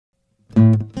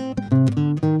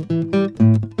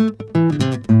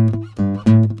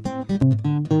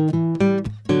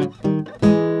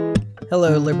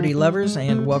Hello, Liberty lovers,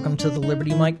 and welcome to the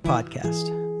Liberty Mike podcast,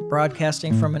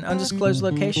 broadcasting from an undisclosed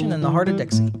location in the heart of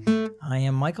Dixie. I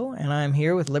am Michael, and I am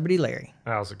here with Liberty Larry.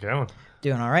 How's it going?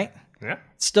 Doing all right? Yeah.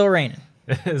 It's still raining.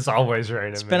 It's always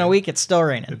raining. It's been a week. It's still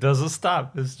raining. It doesn't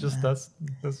stop. It's just that's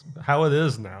how it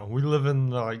is now. We live in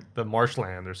like the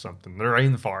marshland or something, the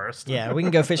rainforest. Yeah, we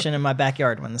can go fishing in my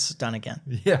backyard when this is done again.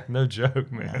 Yeah, no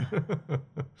joke, man.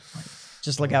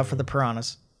 Just look out for the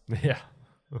piranhas. Yeah.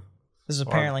 This is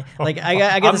apparently like I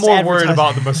get I'm this more worried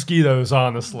about the mosquitoes,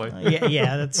 honestly.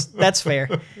 yeah, that's fair.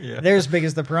 Yeah. They're as big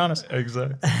as the piranhas.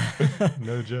 Exactly.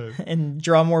 No joke. And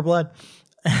draw more blood.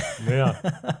 Yeah.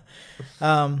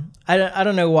 I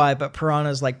don't know why, but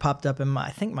piranhas like popped up in my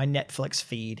Netflix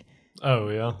feed. Oh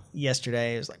yeah.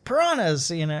 Yesterday it was like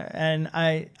piranhas, and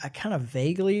I kind of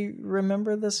vaguely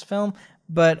remember this film,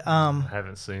 but I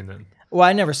haven't seen it. Well,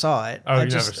 I never saw it. Oh,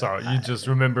 never saw it. You just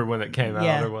remember when it came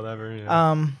out or whatever.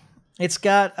 Yeah. It's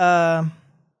got oh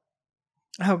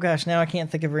gosh, now I can't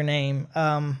think of her name.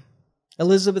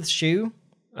 Elizabeth Shue.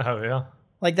 Oh yeah.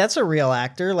 Like that's a real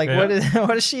actor. Like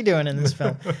what is she doing in this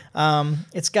film?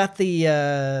 It's got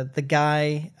the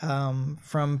guy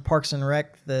from Parks and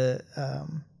Rec, that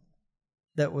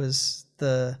was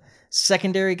the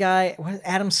secondary guy. What,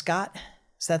 Adam Scott?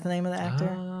 Is that the name of the actor?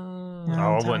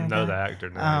 I wouldn't know the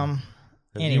actor name.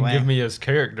 If anyway, you can give me his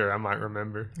character, I might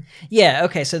remember. Yeah.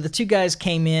 Okay. So the two guys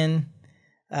came in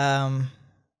to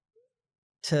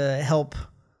help.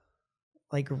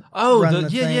 Like run the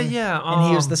thing. Yeah. And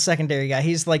he was the secondary guy.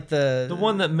 He's like the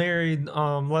one that married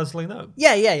Leslie Knope.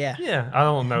 Yeah. Yeah, I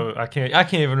don't know. I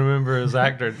can't even remember his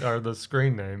actor or the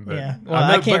screen name. But yeah, well,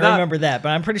 I can't remember that, but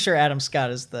I'm pretty sure Adam Scott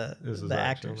is the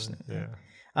actor. Yeah.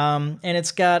 And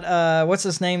it's got what's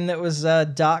his name that was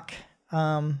Doc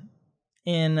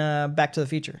in Back to the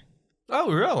Future.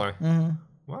 Oh, really? Mm-hmm.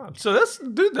 Wow. So that's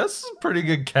a pretty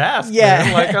good cast. Yeah.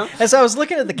 Man. Like, as I was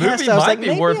looking at the cast, I was like,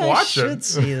 maybe worth I watching. should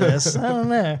see this. I don't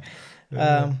know.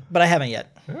 But I haven't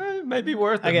yet. Maybe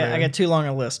worth it. I got too long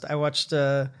a list. I watched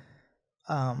a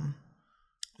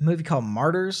movie called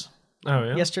Martyrs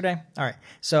yesterday. All right.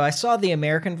 So I saw the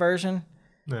American version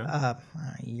a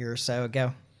year or so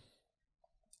ago.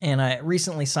 And I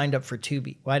recently signed up for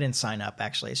Tubi. Well, I didn't sign up,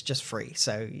 actually. It's just free.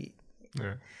 So...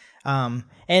 Yeah.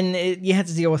 And you have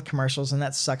to deal with commercials, and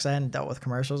that sucks. I hadn't dealt with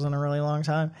commercials in a really long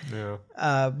time.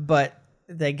 Yeah. But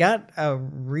they got a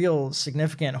real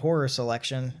significant horror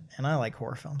selection, and I like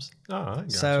horror films. Oh, I gotcha.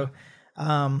 So,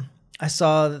 I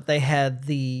saw that they had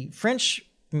the French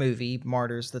movie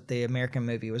Martyrs that the American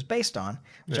movie was based on,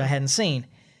 which I hadn't seen,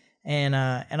 and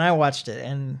I watched it,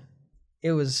 and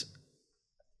it was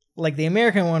like the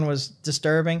American one was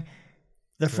disturbing.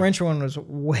 The French one was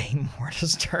way more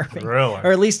disturbing, really,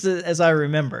 or at least as I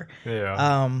remember.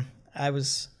 Yeah. I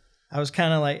was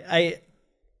kind of like I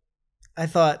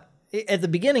thought at the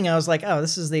beginning I was like, oh,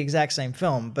 this is the exact same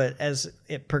film, but as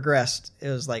it progressed, it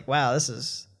was like, wow, this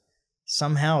is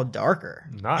somehow darker.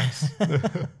 Nice.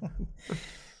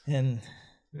 And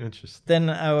interesting. Then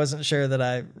I wasn't sure that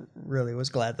I really was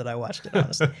glad that I watched it,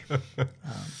 honestly.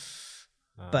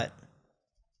 But.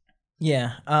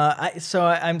 Yeah, I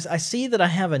see that I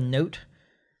have a note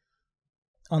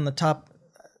on the top.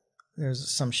 There's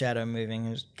some shadow moving.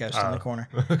 There's a ghost in the corner.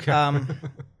 Okay.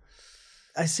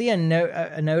 I see a note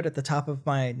at the top of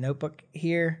my notebook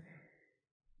here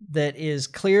that is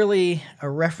clearly a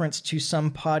reference to some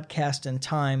podcast in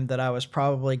time that I was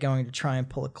probably going to try and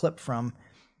pull a clip from,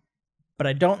 but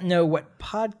I don't know what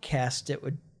podcast it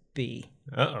would be.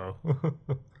 Uh-oh.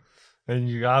 And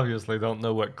you obviously don't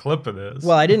know what clip it is.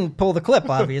 Well, I didn't pull the clip,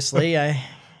 obviously. I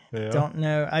don't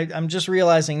know. I'm just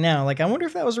realizing now, like, I wonder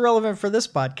if that was relevant for this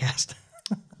podcast.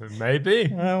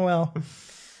 Maybe. Oh, well.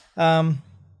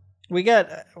 We got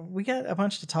a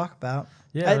bunch to talk about.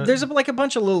 Yeah. There's a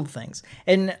bunch of little things.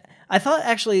 And I thought,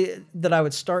 actually, that I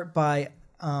would start by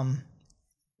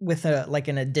with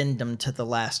an addendum to the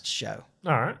last show.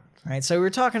 All right. So we were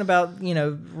talking about,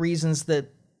 reasons that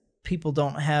people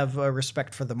don't have a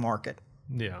respect for the market.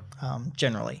 Yeah.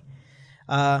 Generally.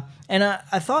 And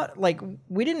I thought, like,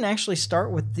 we didn't actually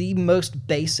start with the most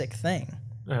basic thing,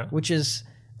 which is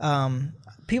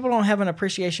people don't have an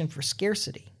appreciation for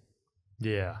scarcity.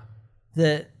 Yeah.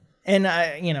 And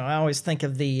I always think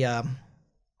of the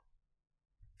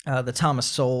Thomas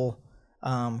Sowell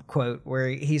quote where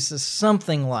he says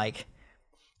something like,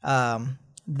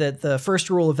 that the first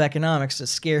rule of economics is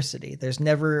scarcity. There's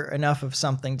never enough of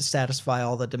something to satisfy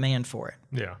all the demand for it.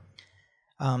 Yeah.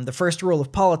 The first rule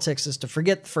of politics is to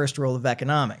forget the first rule of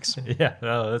economics. Yeah,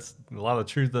 no, that's a lot of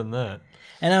truth in that.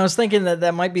 And I was thinking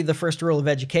that might be the first rule of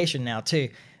education now, too.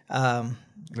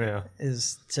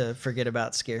 is to forget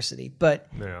about scarcity. But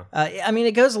Yeah. I mean,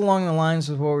 it goes along the lines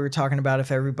with what we were talking about.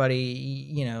 If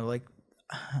everybody,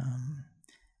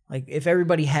 like if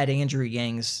everybody had Andrew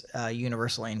Yang's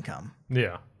universal income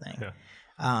Yeah. thing,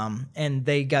 Yeah. and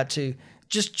they got to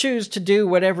just choose to do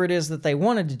whatever it is that they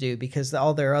wanted to do because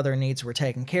all their other needs were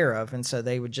taken care of, and so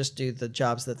they would just do the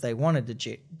jobs that they wanted to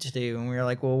do. And we were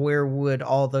like, well, where would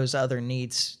all those other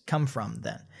needs come from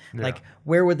then? Yeah. Like,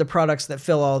 where would the products that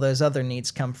fill all those other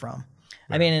needs come from?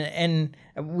 I mean, and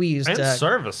we used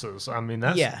services. I mean,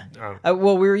 that's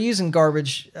well, we were using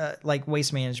garbage, like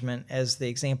waste management, as the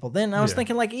example. Then I was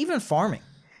thinking, like, even farming,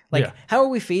 like, how do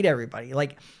we feed everybody?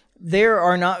 Like, there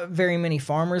are not very many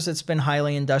farmers. It's been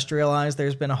highly industrialized.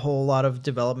 There's been a whole lot of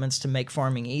developments to make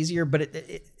farming easier, but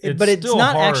it's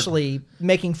not hard. Actually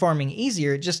making farming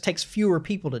easier. It just takes fewer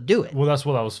people to do it. Well, that's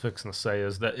what I was fixing to say,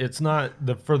 is that it's not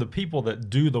for the people that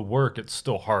do the work, it's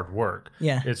still hard work.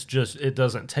 Yeah. It's just, it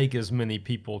doesn't take as many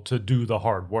people to do the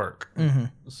hard work. Mm-hmm.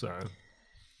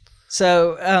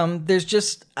 So there's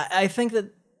just, I think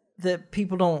that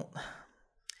people don't,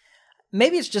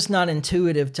 maybe it's just not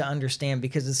intuitive to understand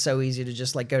because it's so easy to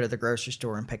just like go to the grocery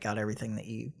store and pick out everything that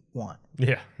you want.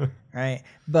 Yeah. Right.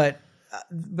 But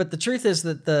the truth is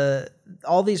that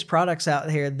all these products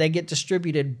out here, they get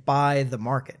distributed by the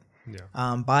market,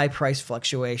 by price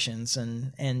fluctuations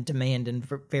and demand in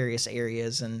various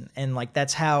areas. And like,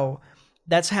 that's how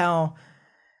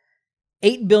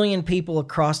 8 billion people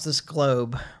across this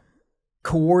globe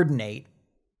coordinate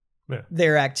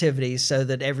their activities so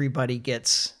that everybody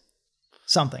gets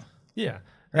something. Yeah.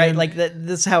 Right. And like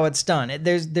that's how it's done.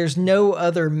 There's no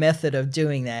other method of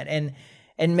doing that.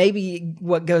 And maybe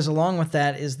what goes along with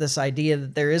that is this idea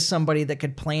that there is somebody that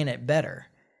could plan it better.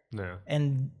 No.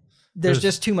 And there's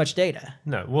just too much data.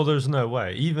 No. Well, there's no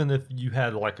way. Even if you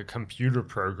had like a computer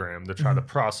program to try to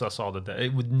process all the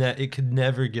data, it could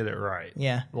never get it right.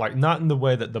 Yeah. Like, not in the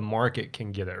way that the market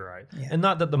can get it right. Yeah. And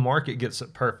not that the market gets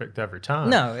it perfect every time.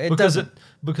 No, it doesn't.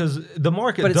 Because the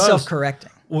market does. But it's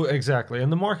self-correcting. Well, exactly. And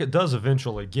the market does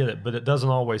eventually get it, but it doesn't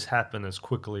always happen as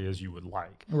quickly as you would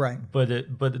like. Right. But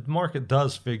the market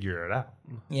does figure it out.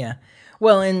 Yeah.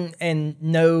 Well, and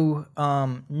no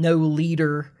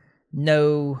leader,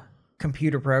 no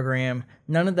computer program,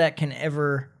 none of that can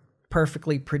ever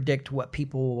perfectly predict what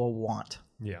people will want.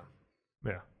 Yeah.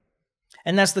 Yeah.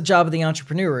 And that's the job of the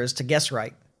entrepreneur, is to guess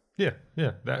right. Yeah.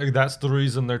 Yeah. That's the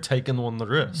reason they're taking on the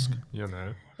risk,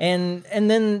 And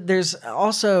then there's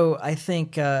also, I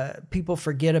think, people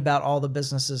forget about all the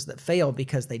businesses that fail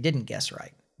because they didn't guess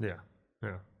right. Yeah.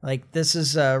 Yeah. Like, this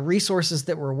is resources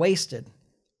that were wasted,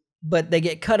 but they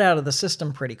get cut out of the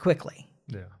system pretty quickly.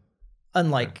 Yeah.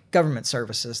 Unlike government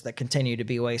services that continue to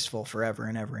be wasteful forever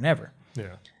and ever and ever.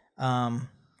 Yeah.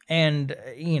 And,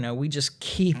 we just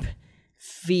keep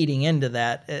feeding into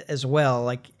that as well.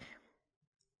 Like,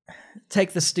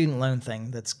 take the student loan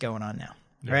thing that's going on now,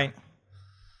 right?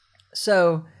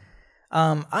 So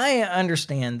I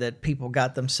understand that people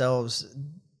got themselves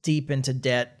deep into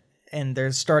debt and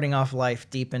they're starting off life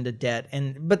deep into debt.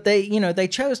 But they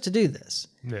chose to do this.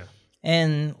 Yeah.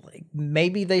 And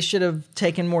maybe they should have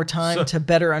taken more time to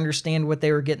better understand what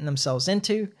they were getting themselves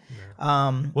into.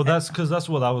 Yeah. Well, that's because that's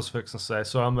what I was fixing to say.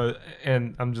 So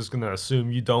I'm just going to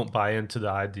assume you don't buy into the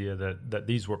idea that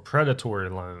these were predatory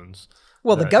loans.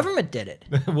 Well, the government did it.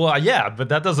 Well, yeah, but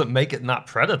that doesn't make it not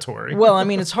predatory. Well, I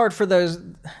mean, it's hard for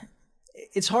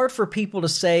people to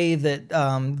say that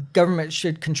government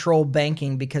should control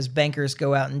banking because bankers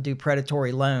go out and do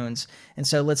predatory loans. And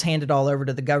so let's hand it all over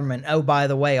to the government. Oh, by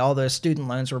the way, all those student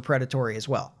loans were predatory as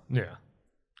well. Yeah.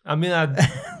 I mean,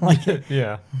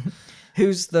 yeah.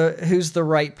 Who's the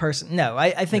right person? No,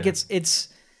 I think it's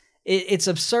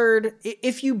absurd.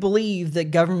 If you believe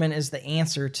that government is the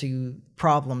answer to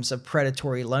problems of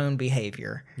predatory loan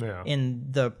behavior in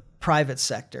the private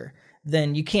sector,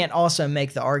 then you can't also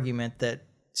make the argument that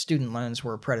student loans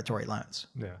were predatory loans.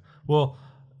 Yeah. Well,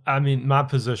 I mean, my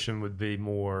position would be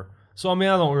more, so I mean,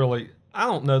 I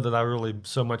don't know that I really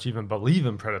so much even believe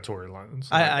in predatory loans.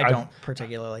 I don't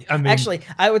particularly. I mean, actually,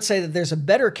 I would say that there's a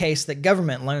better case that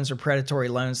government loans are predatory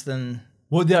loans than.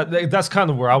 Well, yeah, that's kind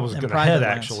of where I was going to head,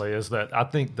 actually, is that I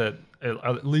think that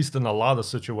at least in a lot of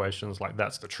situations, like,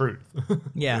 that's the truth.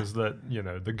 Yeah. Is that,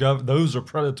 those are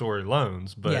predatory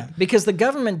loans. But yeah, because the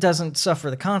government doesn't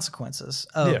suffer the consequences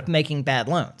of making bad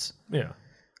loans. Yeah.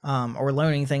 Or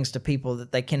loaning things to people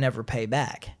that they can never pay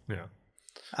back. Yeah.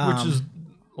 Which is,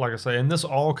 like I say, and this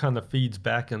all kind of feeds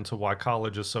back into why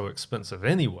college is so expensive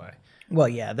anyway. Well,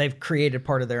 yeah, they've created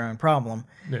part of their own problem.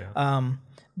 Yeah.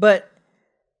 But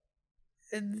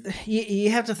you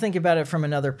have to think about it from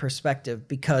another perspective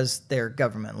because they're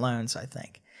government loans, I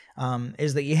think.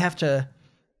 is that you have to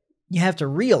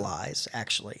realize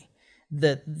actually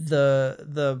that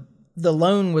the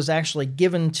loan was actually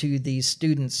given to these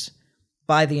students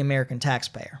by the American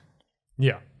taxpayer.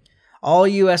 Yeah. All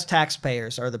U.S.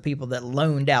 taxpayers are the people that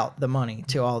loaned out the money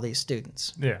to all these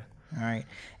students. Yeah. All right.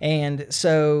 And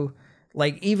so,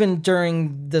 like, even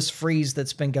during this freeze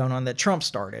that's been going on that Trump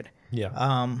started.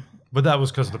 Yeah. But that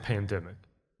was because of the pandemic.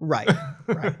 Right.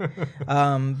 Right.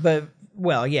 But,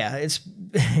 well, yeah, it's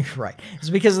right. It's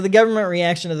because of the government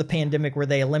reaction to the pandemic where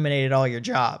they eliminated all your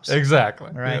jobs.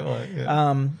 Exactly. Right.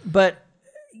 Yeah. But,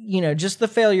 you know, just the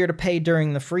failure to pay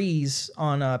during the freeze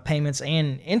on payments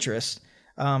and interest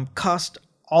cost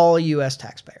all U.S.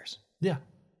 taxpayers. Yeah.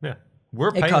 Yeah.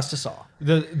 We're paying. It cost us all.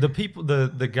 The people,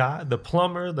 the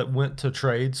plumber that went to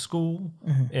trade school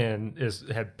and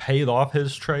had paid off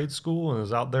his trade school and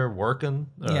is out there working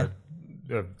a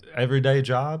everyday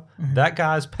job. That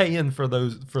guy's paying for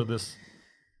this.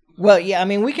 Well, yeah, I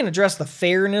mean, we can address the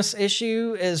fairness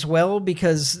issue as well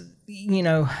because, you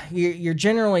know, you're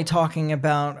generally talking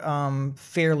about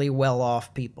fairly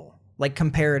well-off people, like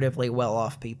comparatively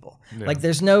well-off people. Yeah. Like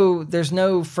there's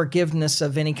no forgiveness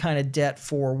of any kind of debt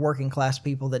for working class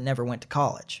people that never went to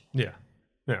college. Yeah,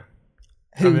 yeah.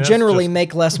 Who generally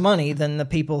make less money than the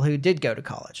people who did go to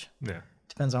college. Yeah.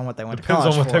 Depends on what they went to college for.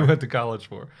 Depends on what they went to college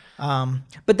for.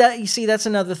 But that, you see, that's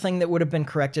another thing that would have been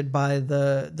corrected by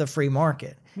the free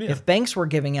market. Yeah. If banks were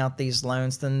giving out these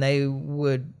loans, then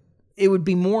it would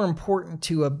be more important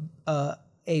to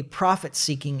a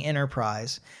profit-seeking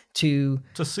enterprise to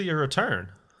see a return.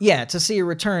 Yeah, to see a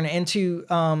return and to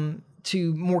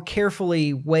more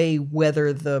carefully weigh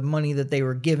whether the money that they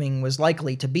were giving was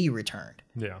likely to be returned.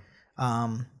 Yeah.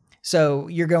 So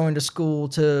you're going to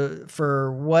school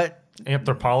for what?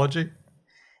 Anthropology.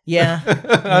 Yeah.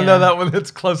 I know that one hits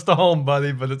close to home,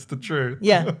 buddy, but it's the truth.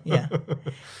 Yeah, yeah.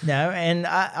 No, and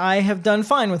I have done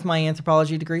fine with my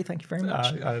anthropology degree. Thank you very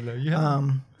much. I know you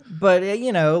have. But,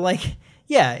 you know, like,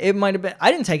 yeah, it might have been.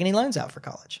 I didn't take any loans out for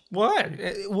college. What?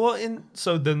 Well,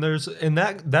 so then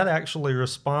that actually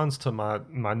responds to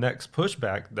my next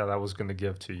pushback that I was going to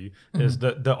give to you is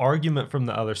that the argument from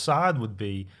the other side would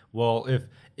be, well,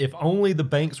 if only the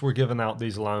banks were giving out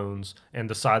these loans and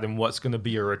deciding what's going to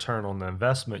be a return on the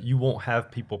investment, you won't have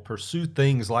people pursue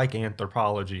things like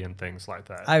anthropology and things like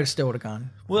that. I still would have gone.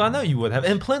 Well, I know you would have,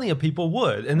 and plenty of people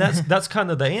would. And that's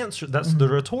kind of the answer. That's the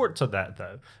retort to that,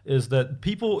 though, is that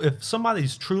people, if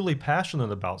somebody's truly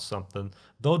passionate about something,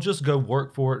 they'll just go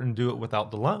work for it and do it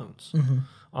without the loans.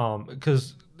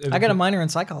 Because I got a minor in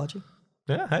psychology.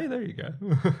 Yeah, hey, there you go.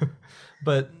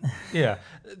 But yeah,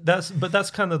 that's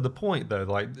kind of the point, though.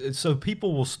 Like, so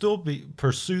people will still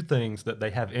pursue things that they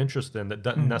have interest in that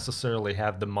doesn't necessarily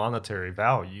have the monetary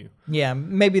value. Yeah,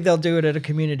 maybe they'll do it at a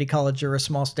community college or a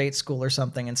small state school or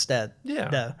something instead.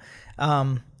 Yeah.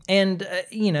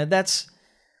 You know, that's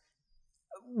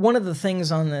one of the things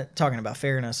talking about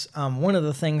fairness. One of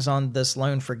the things on this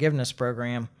loan forgiveness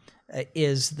program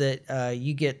is that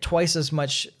you get twice as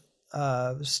much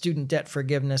student debt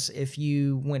forgiveness if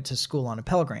you went to school on a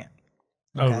Pell Grant.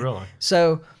 Okay? Oh, really?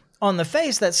 So on the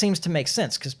face, that seems to make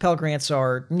sense because Pell Grants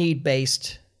are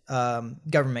need-based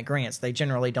government grants. They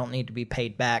generally don't need to be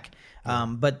paid back,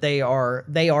 but they are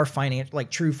like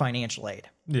true financial aid.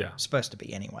 Yeah, supposed to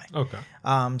be anyway. Okay.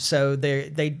 So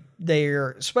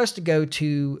they're supposed to go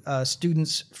to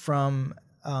students from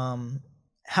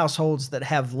households that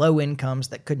have low incomes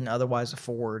that couldn't otherwise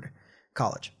afford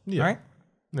college. Yeah. Right?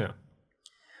 Yeah.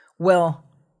 Well,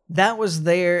 that was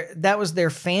their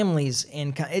family's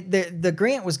income. The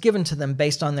grant was given to them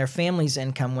based on their family's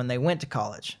income when they went to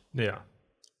college. Yeah.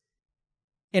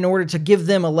 In order to give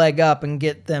them a leg up and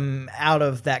get them out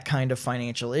of that kind of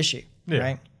financial issue.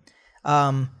 Yeah.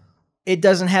 Right? It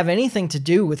doesn't have anything to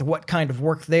do with what kind of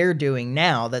work they're doing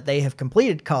now that they have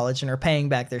completed college and are paying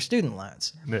back their student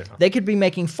loans. Yeah. They could be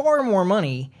making far more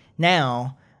money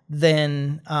now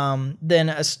than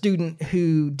a student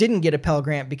who didn't get a Pell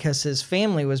Grant because his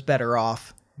family was better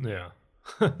off. Yeah.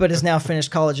 But has now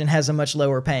finished college and has a much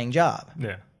lower paying job.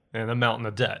 Yeah. And a mountain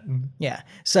of debt. Yeah.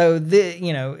 So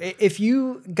if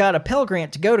you got a Pell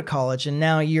Grant to go to college and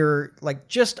now you're like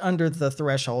just under the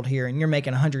threshold here and you're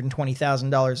making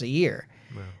 $120,000 a year,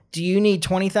 do you need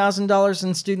 $20,000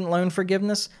 in student loan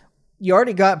forgiveness? You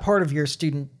already got part of your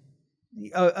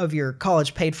of your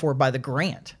college paid for by the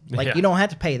grant. Like you don't have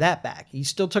to pay that back. You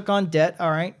still took on debt.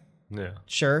 All right. Yeah.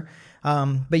 Sure.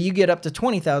 But you get up to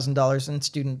 $20,000 in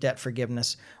student debt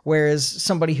forgiveness, whereas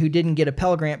somebody who didn't get a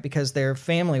Pell Grant because their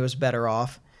family was better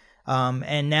off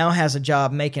and now has a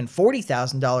job making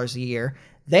 $40,000 a year,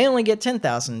 they only get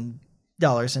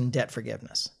 $10,000 in debt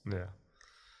forgiveness. Yeah.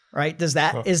 right? Is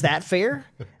that fair?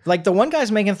 Like the one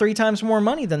guy's making 3 times more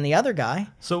money than the other guy.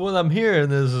 So what I'm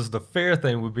hearing is the fair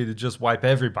thing would be to just wipe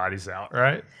everybody's out,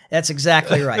 right? That's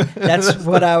exactly right. That's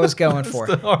what I was going for.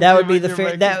 That would be the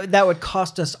fair. That would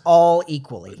cost us all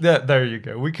equally. There you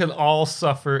go. We can all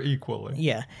suffer equally.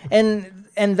 Yeah,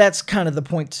 and that's kind of the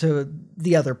point to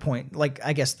the other point. Like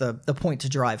I guess the point to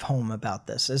drive home about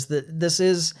this is that this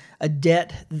is a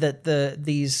debt that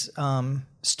these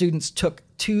students took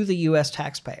to the U.S.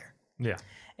 taxpayer. Yeah,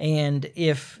 and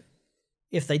if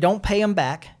they don't pay them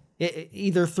back,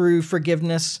 either through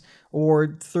forgiveness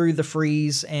or through the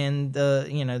freeze and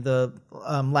the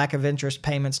lack of interest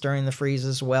payments during the freeze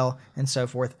as well, and so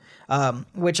forth.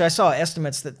 Which I saw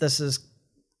estimates that this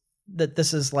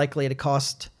is likely to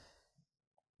cost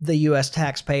the U.S.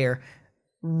 taxpayer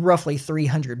roughly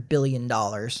 $300 billion.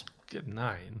 Good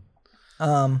night.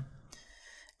 And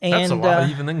that's a lot,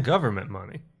 even in government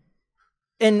money.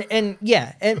 And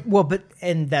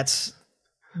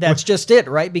that's just it,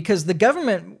 right? Because the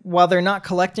government, while they're not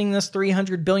collecting this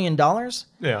 $300 billion,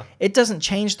 it doesn't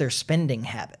change their spending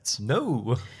habits.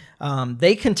 No.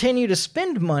 They continue to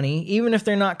spend money even if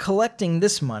they're not collecting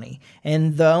this money.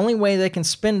 And the only way they can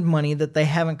spend money that they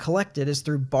haven't collected is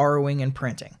through borrowing and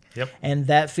printing. Yep. And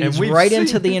that feeds right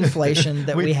into the inflation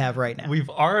that we have right now. We've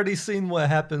already seen what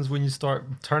happens when you start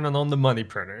turning on the money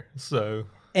printer. So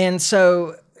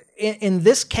in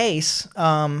this case,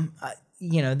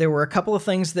 there were a couple of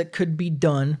things that could be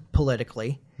done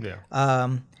politically. Yeah.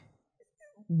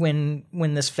 When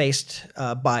this faced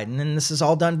Biden, and this is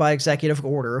all done by executive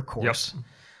order, of course.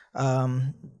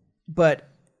 Yep. But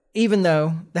even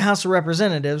though the House of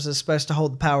Representatives is supposed to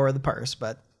hold the power of the purse,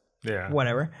 but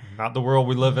whatever. Not the world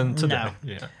we live in today.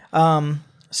 No. Yeah.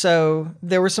 So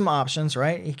there were some options,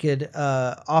 right? He could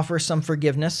offer some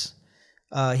forgiveness.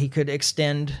 He could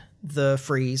extend the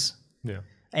freeze. Yeah.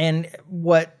 And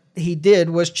what he did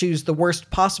was choose the worst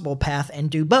possible path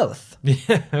and do both.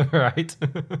 Yeah, right.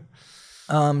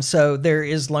 So there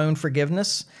is loan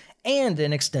forgiveness and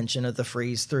an extension of the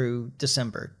freeze through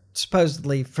December,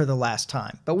 supposedly for the last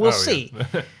time. But we'll see.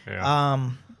 Yeah.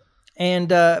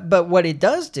 But what it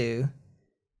does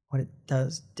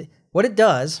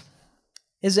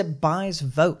is it buys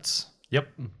votes. Yep.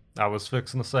 I was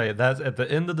fixing to say that at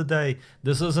the end of the day,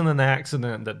 this isn't an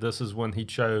accident that this is when he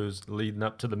chose leading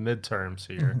up to the midterms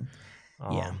here.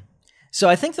 Mm-hmm. Yeah. So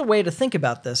I think the way to think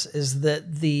about this is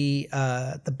that the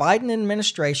Biden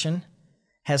administration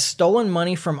has stolen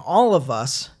money from all of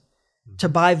us to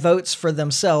buy votes for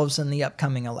themselves in the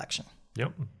upcoming election.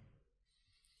 Yep.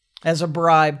 As a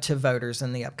bribe to voters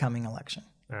in the upcoming election.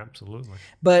 Absolutely.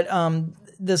 But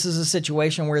this is a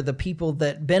situation where the people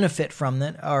that benefit from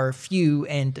it are few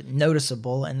and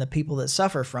noticeable, and the people that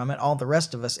suffer from it, all the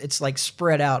rest of us, it's like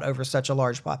spread out over such a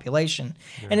large population,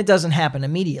 and it doesn't happen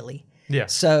immediately. Yeah.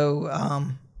 So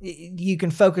you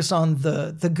can focus on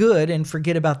the good and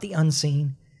forget about the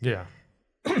unseen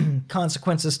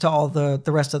consequences to all the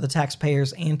rest of the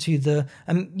taxpayers and to the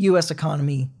U.S.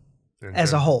 economy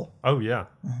as a whole. Oh, yeah.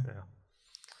 Mm-hmm.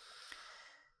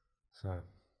 Yeah.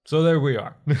 So there we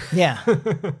are. Yeah.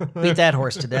 Beat that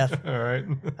horse to death. All right.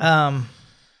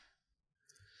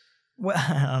 Well,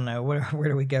 I don't know. Where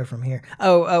do we go from here?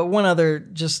 One other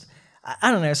just...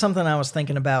 I don't know, something I was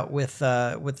thinking about with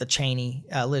the Cheney,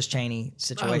 Liz Cheney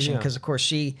situation, because of course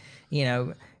she,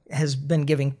 has been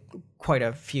giving quite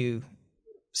a few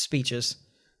speeches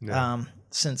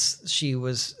since she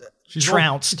was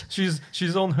trounced.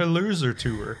 She's on her loser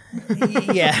tour.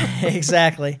 Yeah,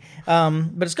 exactly.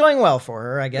 But it's going well for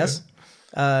her, I guess.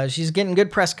 Yeah. She's getting good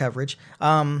press coverage.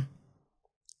 And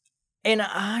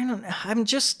I'm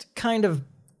just kind of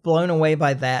blown away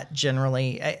by that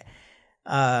generally.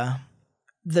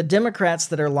 The Democrats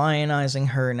that are lionizing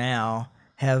her now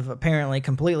have apparently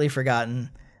completely forgotten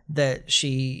that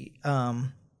she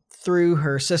threw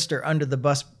her sister under the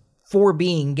bus for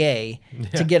being gay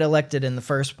to get elected in the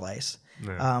first place.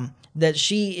 Yeah. That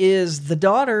she is the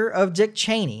daughter of Dick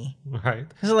Cheney. Right.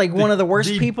 This is like one of the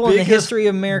worst people in the history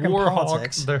of American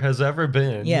politics there has ever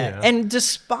been. Yeah. And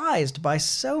despised by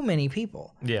so many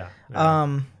people. Yeah.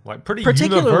 Like pretty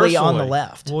particularly on the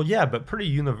left. Well, yeah, but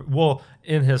pretty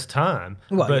in his time.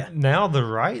 Well, but now the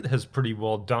right has pretty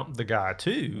well dumped the guy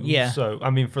too. Yeah. So I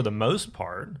mean, for the most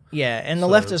part. Yeah, and the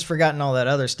left has forgotten all that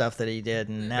other stuff that he did,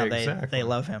 and now they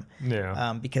love him.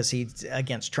 Yeah. Because he's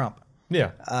against Trump.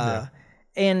 Yeah.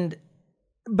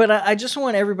 But I just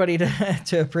want everybody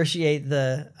to appreciate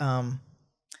the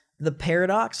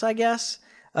paradox, I guess,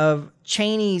 of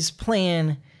Cheney's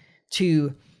plan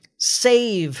to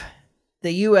save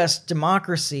the U.S.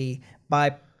 democracy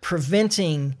by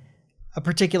preventing a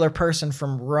particular person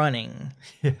from running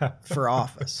for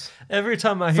office. Every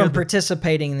time I hear from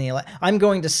participating in the election. I'm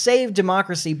going to save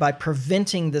democracy by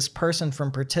preventing this person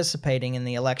from participating in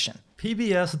the election.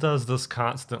 PBS does this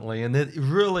constantly, and it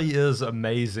really is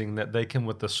amazing that they can,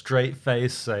 with a straight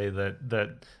face, say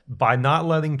that by not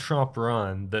letting Trump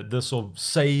run, that this will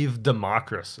save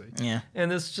democracy. Yeah,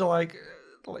 and it's just like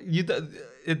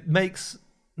it makes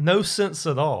no sense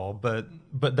at all. But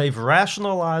they've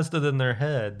rationalized it in their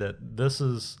head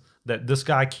that this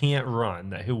guy can't run,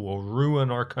 that he will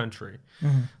ruin our country,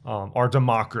 our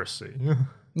democracy.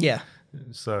 Yeah.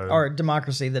 So our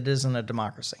democracy that isn't a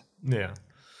democracy. Yeah.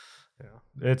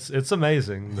 It's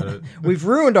amazing that we've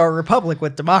ruined our republic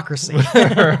with democracy.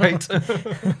 Right.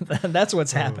 That's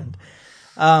what's happened.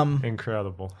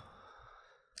 Incredible.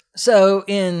 So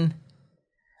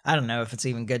I don't know if it's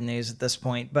even good news at this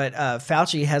point, but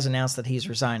Fauci has announced that he's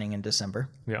resigning in December.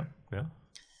 Yeah.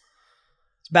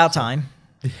 It's about time.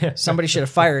 Yeah. Somebody should have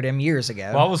fired him years ago.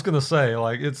 Well, I was going to say,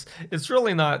 like, it's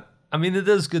really not. I mean, it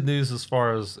is good news as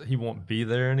far as he won't be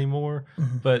there anymore.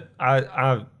 But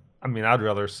I mean, I'd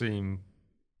rather see him,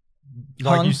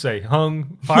 like you say,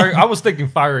 hung. Fire. I was thinking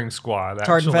firing squad.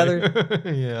 Actually. Tarred and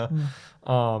feathered. Yeah.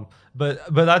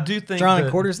 But I do think drawn in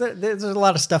quarters. There's a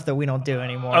lot of stuff that we don't do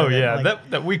anymore. Oh yeah,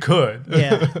 that we could.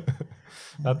 Yeah.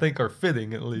 I think are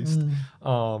fitting at least.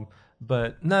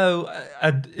 But no,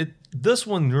 this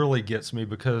one really gets me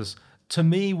because to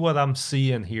me, what I'm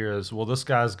seeing here is, well, this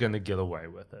guy's going to get away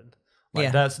with it.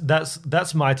 Like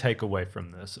that's my takeaway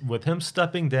from this. With him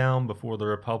stepping down before the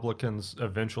Republicans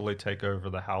eventually take over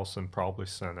the House and probably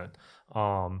Senate,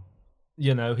 he'll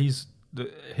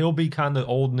be kind of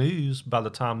old news by the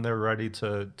time they're ready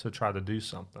to try to do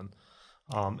something.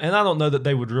 And I don't know that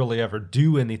they would really ever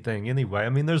do anything anyway. I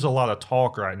mean, there's a lot of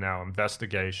talk right now,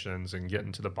 investigations and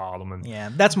getting to the bottom.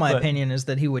 And that's my opinion, is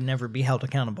that he would never be held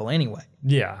accountable anyway.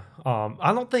 Yeah.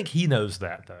 I don't think he knows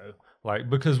that though.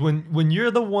 Like, because when you're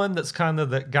the one that's kind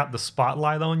of that got the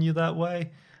spotlight on you that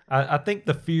way, I think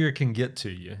the fear can get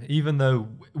to you, even though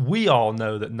we all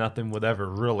know that nothing would ever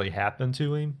really happen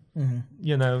to him.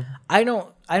 I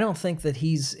don't think that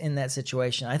he's in that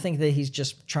situation. I think that he's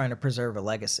just trying to preserve a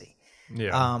legacy.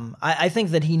 Yeah. I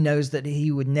think that he knows that he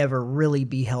would never really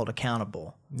be held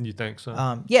accountable. You think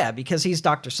so? Yeah, because he's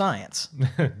Dr. Science.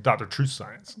 Dr. Truth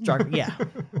Science. Yeah,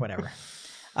 whatever.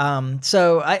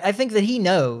 So I think that he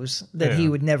knows that he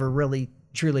would never really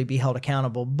truly be held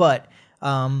accountable, but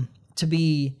to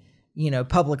be,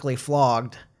 publicly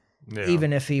flogged,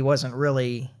 even if he wasn't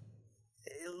really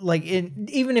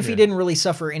even if he didn't really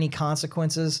suffer any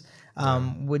consequences,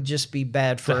 would just be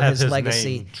bad for his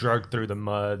legacy. Name dragged through the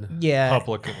mud,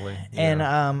 publicly. And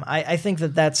I think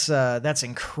that's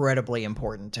incredibly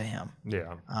important to him.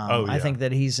 Yeah. I think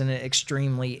that he's an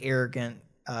extremely arrogant,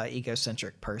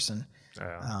 egocentric person.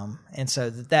 And so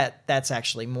that's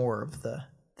actually more of the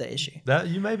issue. That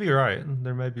you may be right.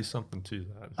 There may be something to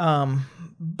that.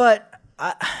 But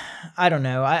I don't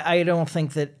know. I don't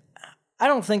think that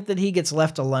he gets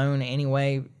left alone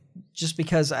anyway, just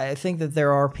because I think that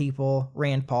there are people,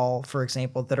 Rand Paul, for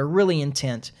example, that are really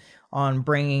intent on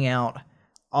bringing out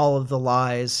all of the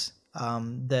lies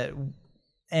that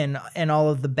and all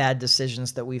of the bad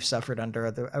decisions that we've suffered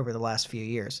over the last few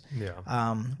years. Yeah.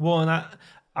 Well, and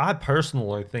I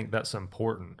personally think that's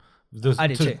important. I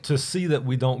do too. To see that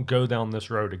we don't go down this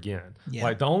road again. Yeah.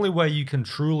 Like, the only way you can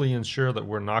truly ensure that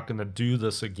we're not going to do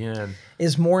this again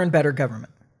is more and better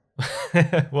government.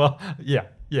 Well, yeah,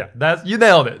 you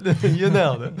nailed it. You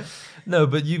nailed it. No,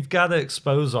 but you've got to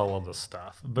expose all of this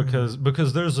stuff because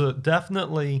there's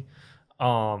definitely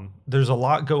there's a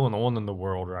lot going on in the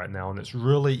world right now, and it's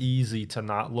really easy to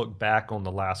not look back on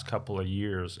the last couple of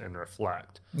years and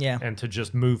reflect. Yeah. And to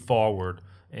just move forward.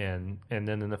 And then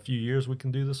in a few years, we can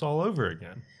do this all over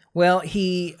again. Well,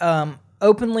 he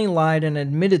openly lied and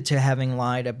admitted to having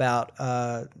lied about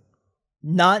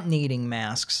not needing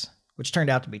masks, which turned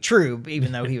out to be true,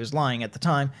 even though he was lying at the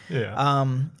time. Yeah.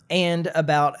 And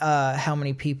about how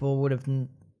many people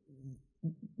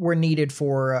were needed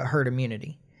for herd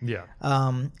immunity. Yeah.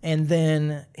 And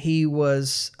then he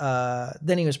was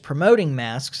promoting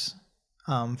masks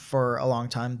for a long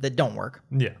time that don't work.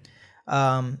 Yeah.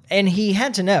 And he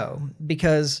had to know,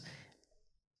 because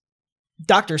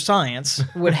Dr. Science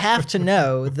would have to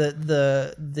know that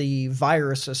the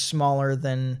virus is smaller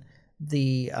than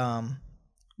the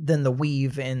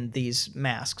weave in these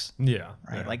masks. Yeah.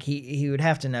 Right. Yeah. Like he would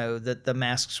have to know that the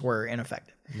masks were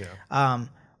ineffective. Yeah.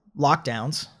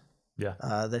 Lockdowns. Yeah.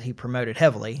 That he promoted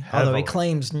heavily, although he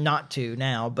claims not to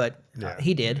now, but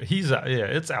he did.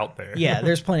 It's out there. Yeah.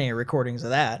 There's plenty of recordings of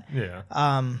that. Yeah.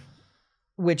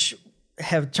 Which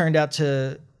have turned out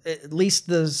to at least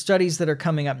the studies that are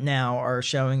coming up now are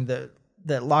showing that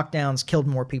lockdowns killed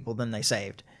more people than they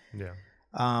saved. Yeah.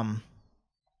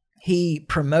 He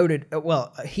promoted,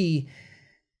 he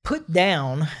put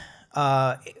down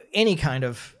any kind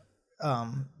of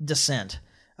dissent,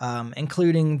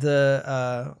 including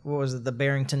the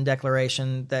Barrington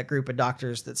Declaration, that group of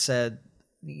doctors that said,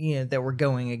 that were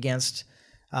going against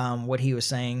what he was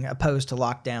saying, opposed to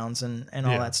lockdowns and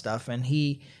all that stuff. And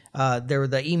there were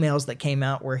the emails that came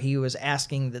out where he was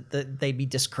asking that they be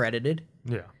discredited.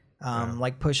 Yeah.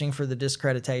 Like pushing for the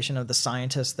discreditation of the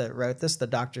scientists that wrote this, the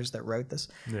doctors that wrote this.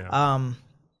 Yeah.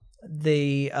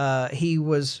 He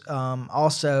was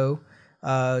also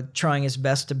trying his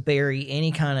best to bury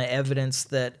any kind of evidence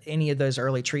that any of those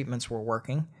early treatments were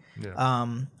working. Yeah.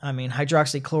 I mean,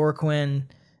 hydroxychloroquine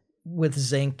with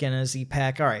zinc and a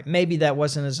Z-Pak, all right, maybe that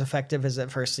wasn't as effective as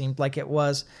it first seemed like it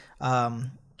was.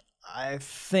 I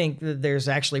think that there's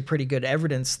actually pretty good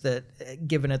evidence that,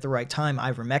 given at the right time,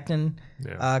 ivermectin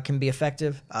can be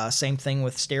effective. Same thing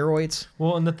with steroids.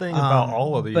 Well, and the thing about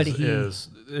all of these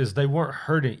is they weren't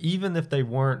hurting, even if they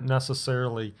weren't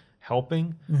necessarily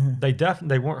helping.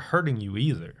 They weren't hurting you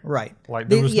either. Right. Like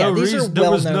there was no these reason. are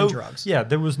well-known drugs. Yeah,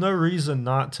 there was no reason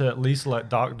not to at least let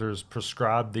doctors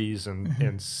prescribe these and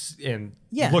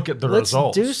look at the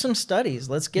results. Let's do some studies.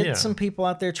 Let's get some people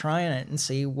out there trying it and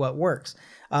see what works.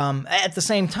 At the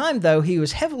same time, though, he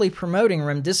was heavily promoting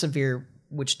remdesivir,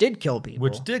 which did kill people.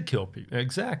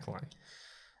 Exactly.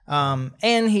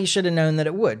 And he should have known that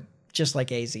it would, just like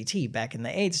AZT back in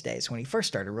the AIDS days when he first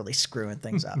started really screwing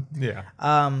things up. Yeah.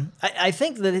 I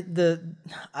think that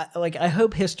I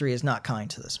hope history is not kind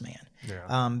to this man.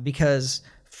 Yeah. Because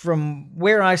from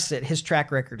where I sit, his track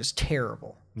record is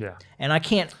terrible. Yeah. And I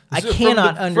cannot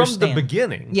understand. From the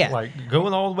beginning. Like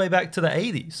going all the way back to the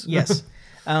 80s. Yes.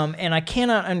 And I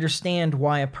cannot understand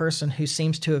why a person who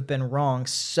seems to have been wrong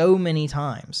so many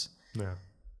times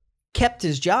kept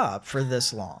his job for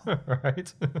this long.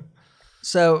 Right.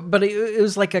 So, but it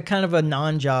was like a kind of a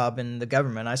non-job in the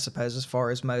government, I suppose, as far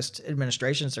as most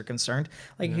administrations are concerned.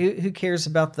 Like, who cares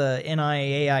about the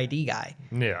NIAID guy?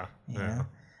 Yeah.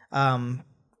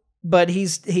 But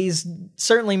he's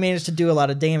certainly managed to do a lot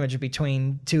of damage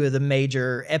between two of the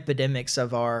major epidemics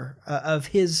of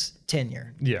his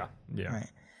tenure. Yeah. Yeah.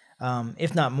 Right.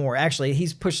 If not more. Actually,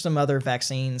 he's pushed some other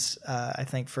vaccines, I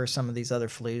think, for some of these other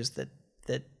flus that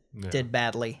did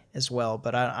badly as well,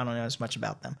 but I don't know as much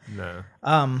about them. No.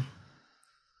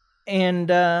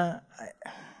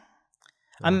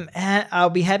 I'll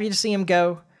be happy to see him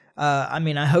go. I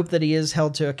mean, I hope that he is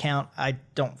held to account. I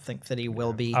don't think that he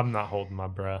will be. I'm not holding my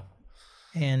breath.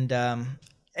 And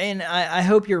I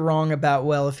hope you're wrong about,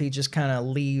 if he just kind of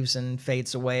leaves and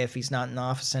fades away, if he's not in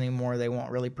office anymore, they won't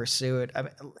really pursue it.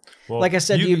 Like I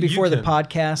said to you before the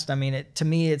podcast, I mean, to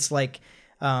me, it's like,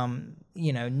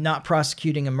 not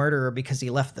prosecuting a murderer because he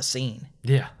left the scene.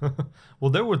 Yeah. Well,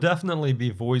 there will definitely be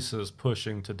voices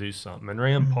pushing to do something, and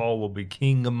Rand Paul will be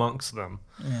king amongst them.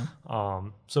 Yeah.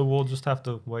 So we'll just have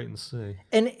to wait and see.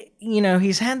 And,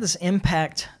 he's had this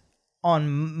impact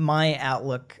on my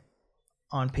outlook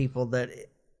on people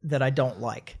that I don't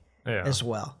like as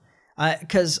well.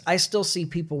 Because I still see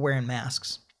people wearing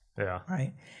masks. Yeah.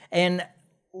 Right. And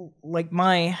like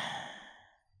my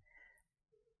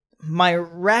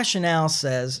rationale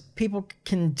says people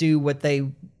can do what they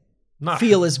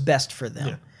feel is best for them.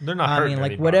 Yeah. They're not hurting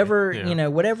like anybody.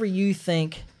 Whatever you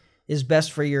think is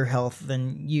best for your health,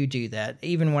 then you do that.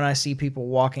 Even when I see people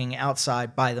walking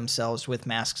outside by themselves with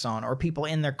masks on, or people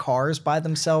in their cars by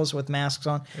themselves with masks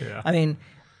on. Yeah. I mean,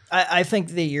 I think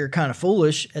that you're kind of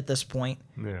foolish at this point.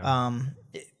 Yeah.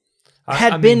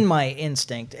 Been my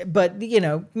instinct, but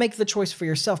make the choice for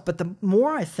yourself. But the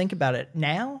more I think about it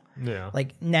now,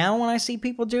 like now when I see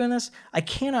people doing this, I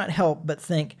cannot help but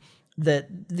think that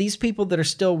these people that are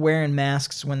still wearing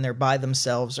masks when they're by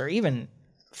themselves, or even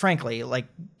frankly, like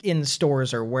in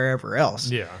stores or wherever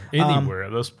else. Yeah. Anywhere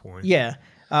at this point. Yeah.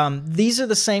 These are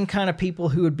the same kind of people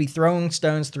who would be throwing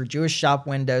stones through Jewish shop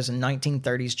windows in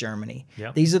 1930s Germany.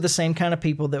 Yep. These are the same kind of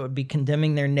people that would be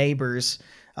condemning their neighbors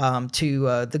to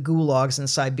the gulags in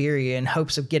Siberia in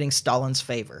hopes of getting Stalin's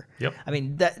favor. Yep. I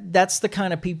mean, that's the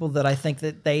kind of people that I think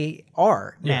that they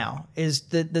are now, is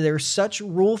that they're such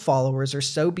rule followers, are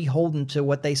so beholden to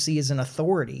what they see as an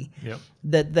authority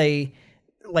that they,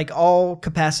 like, all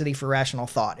capacity for rational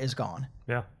thought is gone.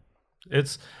 Yeah.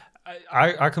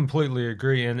 I completely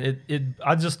agree. And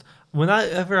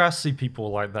whenever I see people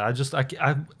like that,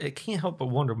 I can't help but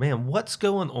wonder, man, what's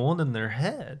going on in their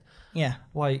head? Yeah.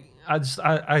 Like, I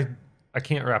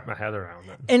can't wrap my head around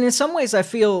it. And in some ways I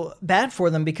feel bad for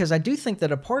them, because I do think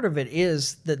that a part of it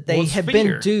is that they have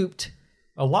been duped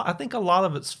I think a lot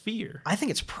of it's fear. I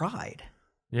think it's pride.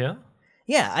 Yeah.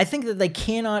 Yeah, I think that they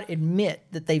cannot admit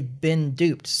that they've been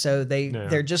duped, so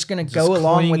they're just going to Just go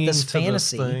along with this clinging to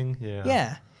this fantasy. thing.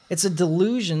 Yeah, it's a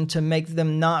delusion to make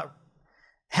them not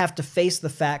have to face the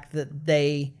fact that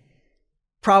they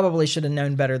probably should have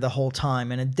known better the whole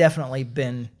time and had definitely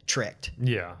been tricked.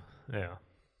 Yeah.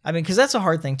 I mean, because that's a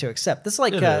hard thing to accept. It's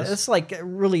like is.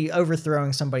 really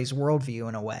overthrowing somebody's worldview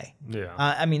in a way. Yeah.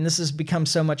 I mean, this has become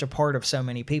so much a part of so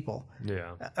many people.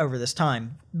 Yeah. Over this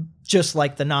time, just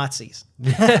like the Nazis.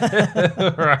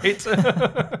 Right.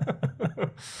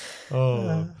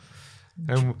 Oh.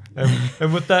 And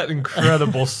with that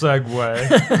incredible segue,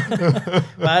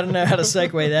 Well, I don't know how to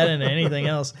segue that into anything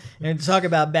else. And to talk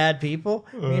about bad people,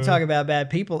 we can talk about bad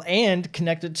people and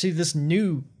connect it to this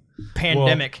new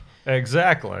pandemic. Well,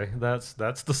 exactly. That's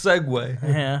the segue.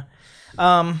 Yeah.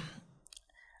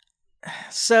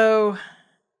 So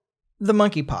the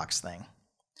monkeypox thing.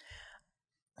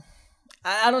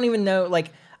 I don't even know. Like,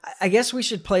 I guess we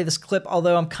should play this clip.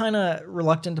 Although I'm kind of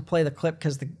reluctant to play the clip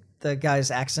because the guy's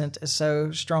accent is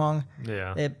so strong.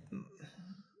 Yeah. It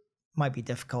might be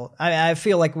difficult. I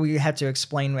feel like we had to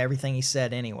explain everything he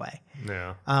said anyway.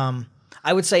 Yeah.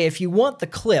 I would say if you want the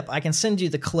clip, I can send you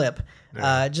the clip.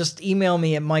 Yeah. Just email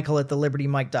me at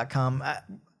michael@thelibertymike.com.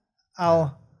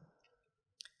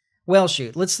 Well,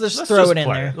 shoot. Let's throw it in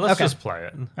there. Let's just play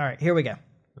it. All right, here we go.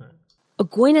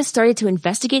 Agoina started to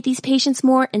investigate these patients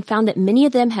more and found that many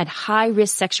of them had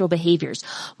high-risk sexual behaviors,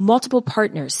 multiple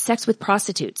partners, sex with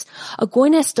prostitutes.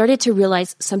 Agoina started to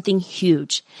realize something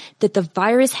huge, that the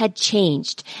virus had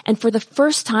changed, and for the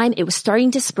first time, it was starting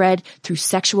to spread through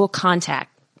sexual contact.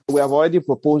 We have already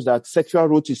proposed that sexual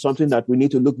roots is something that we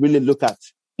need to really look at.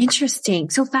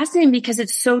 Interesting. So fascinating because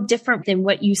it's so different than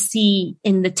what you see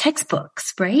in the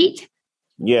textbooks, right?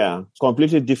 Yeah,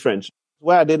 completely different.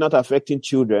 Why are they not affecting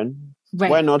children? Right.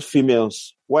 Why not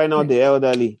females? Why not the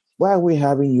elderly? Why are we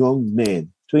having young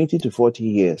men, 20 to 40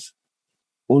 years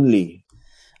only?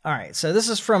 All right. So this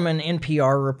is from an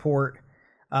NPR report.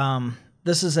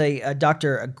 This is a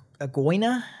Dr.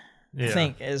 Agoina, I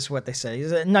think is what they said.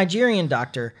 He's a Nigerian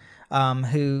doctor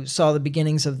who saw the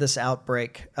beginnings of this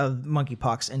outbreak of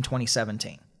monkeypox in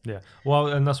 2017. Yeah. Well,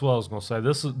 and that's what I was going to say.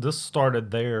 This started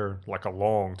there like a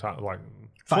long time, like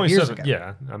 5 years ago.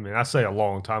 Yeah. I mean, I say a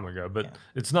long time ago, but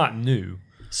it's not new.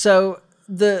 So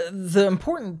the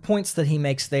important points that he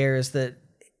makes there is that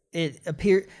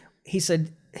he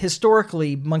said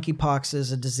historically monkeypox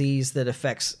is a disease that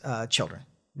affects children.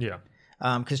 Yeah.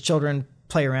 Because children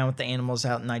play around with the animals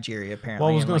out in Nigeria, apparently.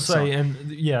 Well, I was going to say, and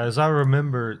as I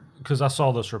remember, because I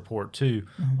saw this report too,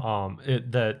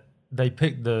 that they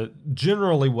pick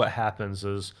generally what happens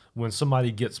is when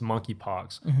somebody gets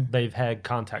monkeypox, they've had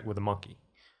contact with a monkey.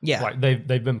 Yeah. Like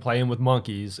they've been playing with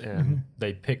monkeys and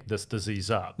they pick this disease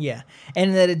up. Yeah.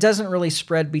 And that it doesn't really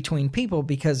spread between people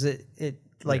because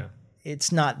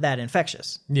it's not that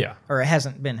infectious. Yeah. Or it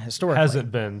hasn't been historically.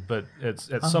 Hasn't been, but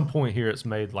it's at some point here it's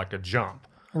made like a jump.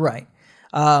 Right.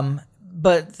 And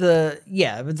that's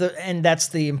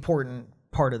the important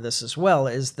part of this as well,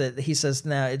 is that he says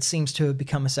now it seems to have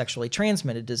become a sexually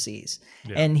transmitted disease.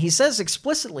 Yeah. And he says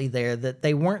explicitly there that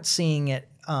they weren't seeing it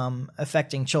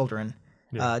affecting children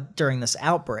during this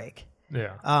outbreak.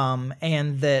 Yeah.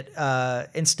 And that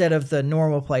instead of the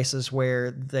normal places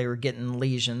where they were getting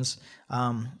lesions,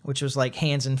 which was like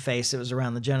hands and face, it was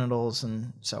around the genitals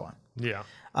and so on. Yeah.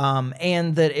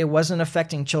 And that it wasn't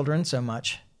affecting children so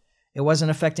much. It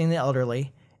wasn't affecting the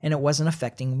elderly, and it wasn't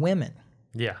affecting women.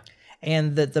 Yeah.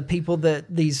 And that the people that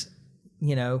these,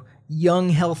 young,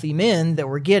 healthy men that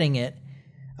were getting it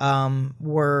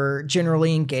were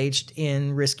generally engaged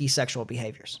in risky sexual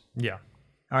behaviors. Yeah.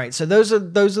 All right. So those are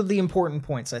the important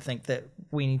points I think that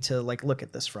we need to look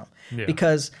at this from. Yeah.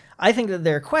 Because I think that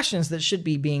there are questions that should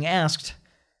be being asked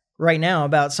right now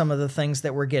about some of the things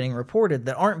that we're getting reported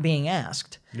that aren't being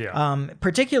asked. Yeah.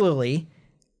 Particularly,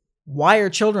 why are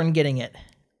children getting it?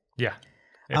 Yeah.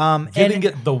 Getting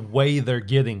it the way they're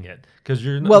getting it.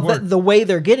 The way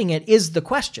they're getting it is the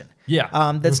question.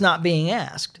 Yeah. That's not being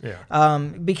asked. Yeah.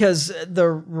 Because the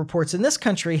reports in this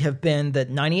country have been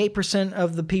that 98%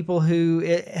 of the people who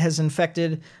it has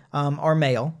infected are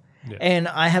male. Yeah. And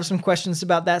I have some questions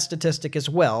about that statistic as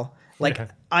well.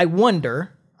 I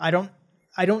wonder, I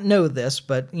don't know this,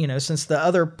 but since the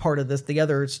other part of this, the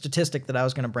other statistic that I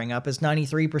was going to bring up is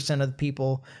 93% of the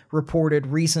people reported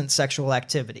recent sexual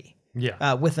activity.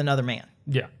 Yeah. With another man.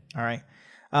 Yeah. All right.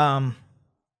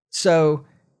 So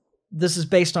this is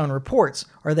based on reports.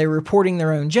 Are they reporting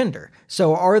their own gender?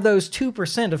 So are those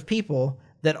 2% of people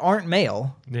that aren't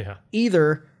male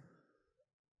either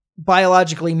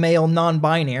biologically male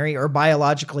non-binary or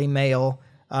biologically male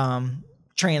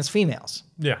trans females.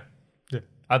 Yeah.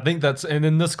 I think and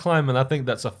in this climate, I think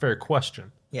that's a fair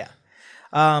question. Yeah.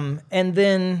 And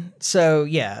then,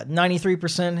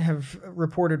 93% have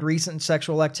reported recent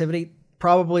sexual activity.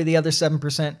 Probably the other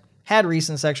 7% had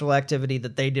recent sexual activity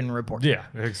that they didn't report. Yeah,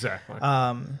 exactly.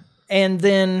 And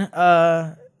then,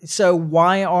 so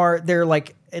why are there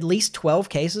like at least 12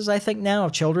 cases, I think now,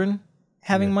 of children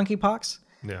having monkeypox?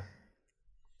 Yeah.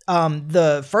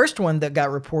 The first one that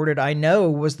got reported, I know,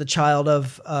 was the child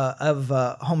of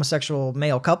a homosexual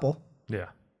male couple. Yeah.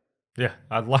 Yeah.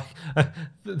 I'd like,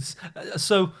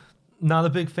 so not a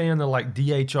big fan of like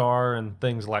DHR and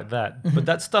things like that, but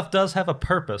that stuff does have a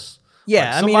purpose.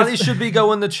 Yeah, like somebody should be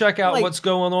going to check out what's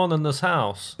going on in this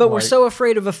house. But we're so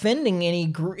afraid of offending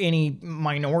any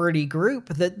minority group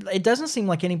that it doesn't seem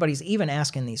like anybody's even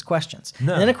asking these questions.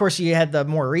 No. And then, of course, you had the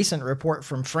more recent report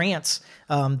from France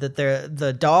that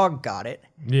the dog got it.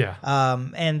 Yeah.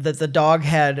 And that the dog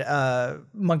had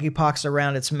monkeypox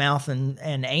around its mouth and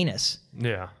anus.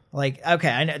 Yeah. Like, okay,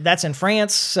 I know that's in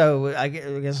France, so I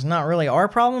guess it's not really our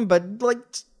problem, but like...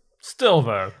 Still,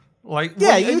 though. Like,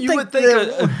 yeah, you would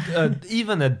think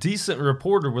even a decent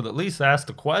reporter would at least ask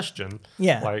the question.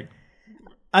 Yeah. Like,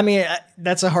 I mean,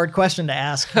 that's a hard question to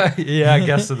ask. Yeah, I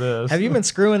guess it is. Have you been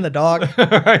screwing the dog?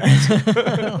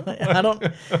 I don't.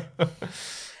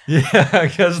 Yeah, I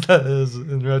guess that is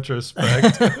in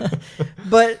retrospect.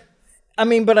 But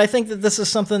I think that this is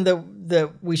something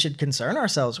that we should concern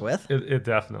ourselves with. It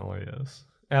definitely is.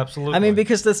 Absolutely. I mean,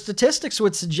 because the statistics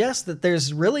would suggest that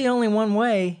there's really only one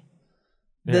way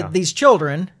that these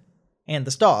children and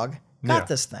this dog got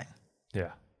this thing.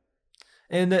 Yeah.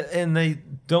 And they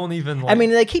don't even I mean,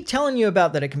 they keep telling you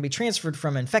about that it can be transferred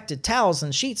from infected towels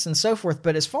and sheets and so forth,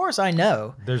 but as far as I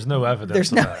know, there's no evidence.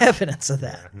 There's no evidence of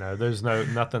that. Yeah, no, there's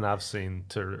nothing I've seen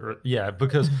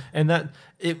because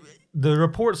the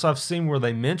reports I've seen where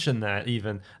they mention that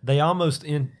they almost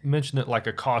mention it like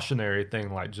a cautionary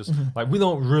thing, like just like we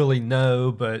don't really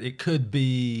know, but it could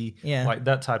be like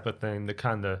that type of thing. The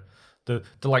kind of to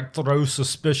like throw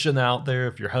suspicion out there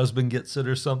if your husband gets it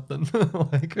or something.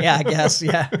 Like, yeah, I guess,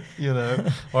 yeah. You know,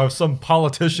 or if some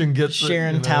politician gets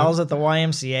sharing towels at the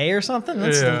YMCA or something.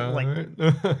 That's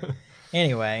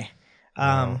anyway.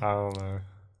 I don't know.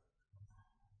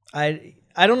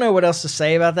 I don't know what else to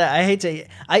say about that. I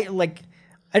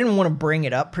didn't want to bring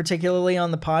it up particularly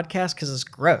on the podcast because it's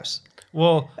gross.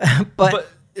 Well, but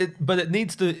it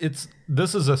needs to.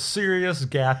 This is a serious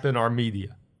gap in our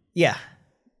media. Yeah.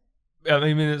 I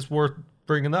mean, it's worth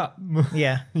bringing up.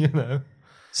 Yeah. You know,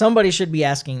 somebody should be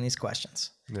asking these questions.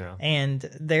 Yeah. And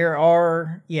there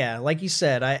are, like you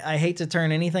said, I hate to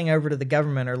turn anything over to the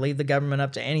government or leave the government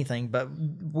up to anything, but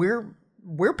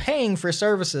we're paying for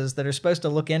services that are supposed to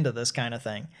look into this kind of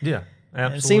thing. Yeah, absolutely.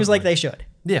 And it seems like they should.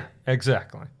 Yeah,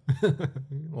 exactly.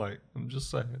 Like, I'm just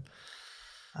saying.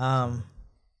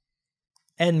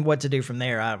 And what to do from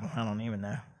there, I don't even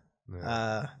know.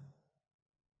 Yeah.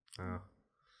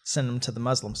 Send them to the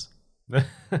Muslims.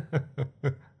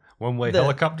 One-way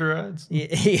helicopter rides?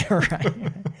 Yeah, right.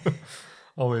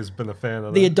 Always been a fan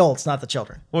of the adults, not the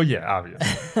children. Well, yeah,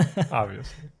 obviously.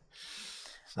 Obviously.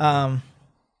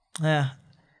 Yeah.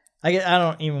 I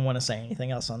don't even want to say anything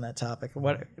else on that topic.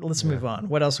 Let's move on.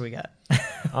 What else we got?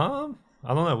 I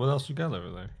don't know. What else you got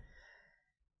over there?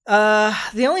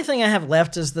 The only thing I have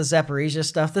left is the Zaporizhia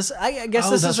stuff. I guess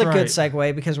this is a good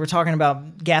segue because we're talking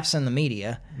about gaps in the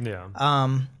media.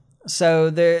 Yeah. So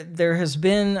there has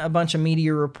been a bunch of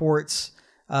media reports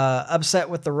upset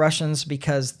with the Russians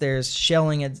because there's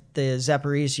shelling at the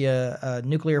Zaporizhia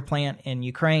nuclear plant in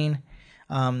Ukraine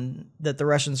that the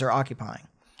Russians are occupying.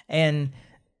 And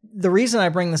the reason I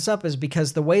bring this up is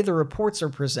because the way the reports are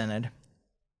presented,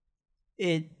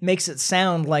 it makes it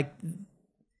sound like,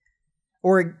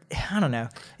 or I don't know,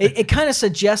 it kind of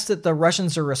suggests that the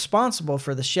Russians are responsible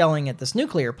for the shelling at this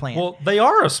nuclear plant. Well, they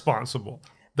are responsible.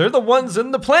 They're the ones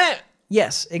in the plant.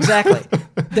 Yes, exactly.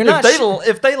 They're not.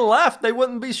 If they left, they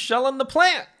wouldn't be shelling the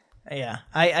plant. Yeah,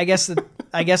 I guess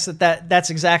that's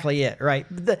exactly it, right?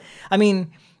 I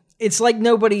mean, it's like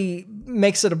nobody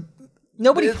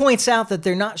points out that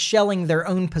they're not shelling their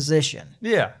own position.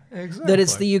 Yeah, exactly. That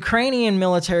it's the Ukrainian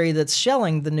military that's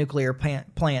shelling the nuclear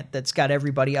plant that's got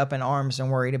everybody up in arms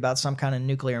and worried about some kind of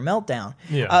nuclear meltdown.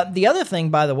 Yeah. The other thing,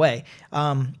 by the way,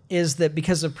 is that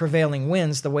because of prevailing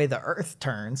winds, the way the Earth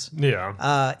turns,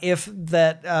 if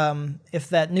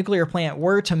that nuclear plant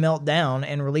were to melt down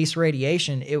and release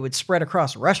radiation, it would spread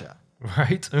across Russia.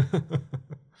 Right.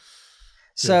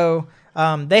 So...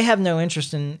 they have no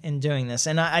interest in doing this.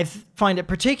 And I find it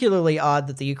particularly odd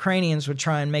that the Ukrainians would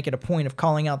try and make it a point of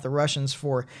calling out the Russians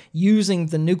for using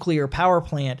the nuclear power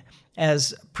plant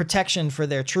as protection for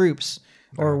their troops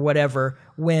or whatever,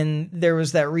 when there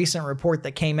was that recent report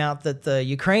that came out that the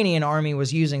Ukrainian army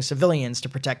was using civilians to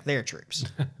protect their troops.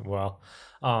 Well,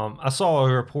 I saw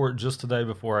a report just today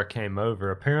before I came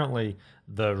over. Apparently,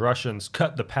 the Russians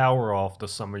cut the power off to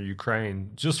some of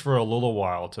Ukraine just for a little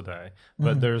while today.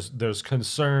 But there's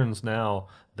concerns now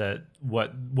that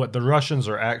what the Russians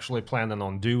are actually planning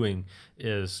on doing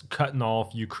is cutting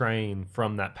off Ukraine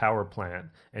from that power plant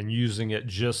and using it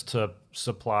just to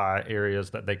supply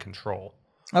areas that they control.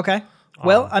 Okay.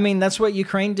 Well, I mean, that's what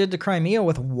Ukraine did to Crimea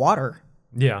with water.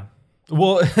 Yeah.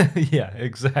 Well, yeah,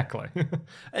 exactly.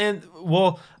 And,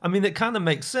 well, I mean, it kind of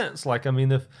makes sense. Like, I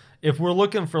mean, if we're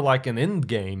looking for, like, an end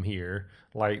game here,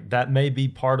 like, that may be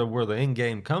part of where the end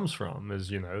game comes from is,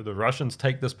 the Russians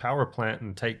take this power plant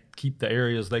and keep the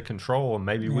areas they control, and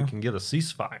maybe we can get a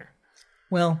ceasefire.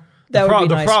 Well, that would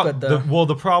be nice, but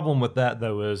the problem with that,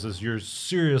 though, is you're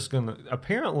serious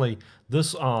apparently,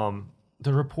 this,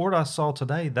 the report I saw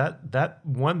today, that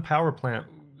one power plant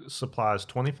supplies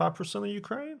 25% of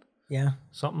Ukraine? Yeah.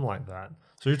 Something like that.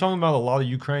 So you're talking about a lot of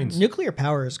Ukraine's... Nuclear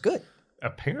power is good.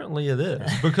 Apparently it is.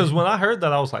 Because when I heard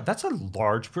that, I was like, that's a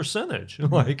large percentage.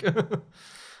 Like,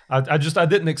 I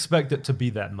didn't expect it to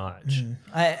be that much.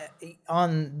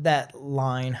 On that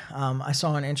line, I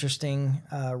saw an interesting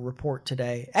report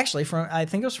today. Actually, I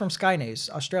think it was from Sky News,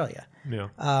 Australia. Yeah.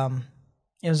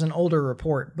 It was an older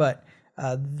report, but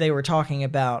they were talking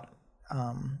about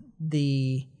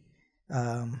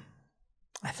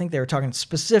I think they were talking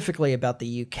specifically about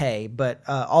the UK, but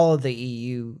all of the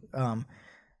EU,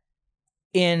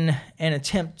 in an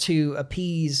attempt to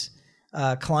appease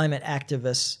climate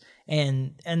activists.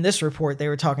 And this report, they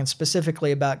were talking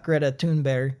specifically about Greta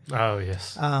Thunberg. Oh,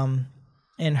 yes.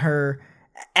 And her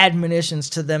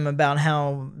admonitions to them about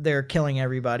how they're killing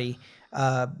everybody.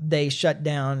 They shut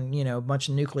down, a bunch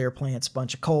of nuclear plants, a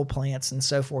bunch of coal plants, and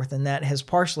so forth. And that has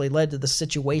partially led to the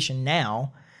situation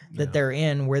now that they're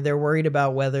in, where they're worried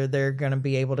about whether they're going to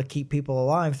be able to keep people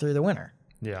alive through the winter.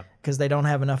 Yeah, because they don't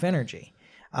have enough energy.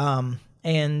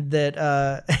 And that,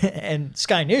 and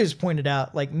Sky News pointed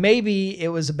out, like, maybe it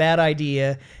was a bad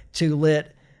idea to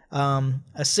let a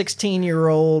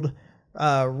 16-year-old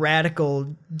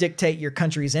radical dictate your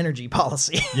country's energy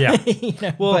policy. Yeah.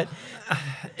 Well,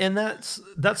 and that's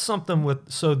something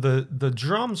with, so the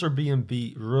drums are being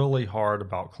beat really hard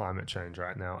about climate change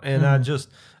right now. And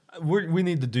we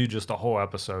need to do just a whole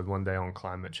episode one day on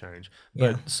climate change.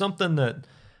 But something that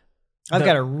I've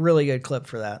got a really good clip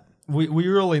for that. We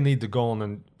really need to go on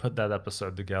and put that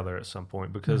episode together at some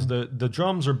point, because the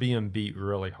drums are being beat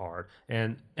really hard.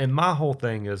 And my whole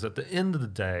thing is, at the end of the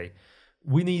day,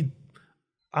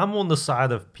 I'm on the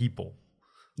side of people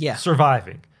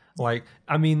surviving. Like,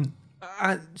 I mean,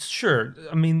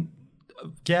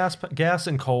 gas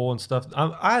and coal and stuff,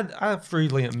 I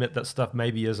freely admit that stuff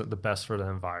maybe isn't the best for the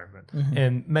environment.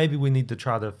 And maybe we need to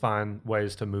try to find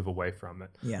ways to move away from it.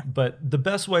 Yeah. But the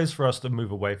best ways for us to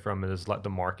move away from it is let the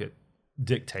market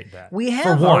dictate that. We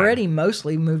have already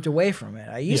mostly moved away from it.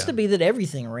 It used to be that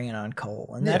everything ran on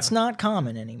coal, and that's not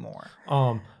common anymore.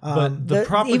 But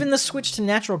even the switch to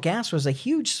natural gas was a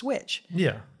huge switch.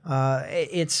 Yeah.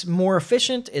 It's more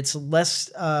efficient. It's less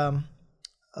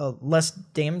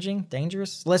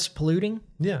dangerous, less polluting.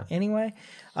 Yeah. Anyway,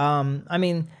 I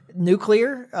mean,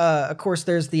 nuclear. Of course,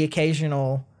 there's the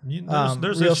occasional.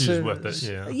 There's issues with it.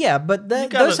 Yeah. Yeah, but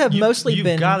those have mostly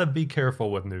been. You've got to be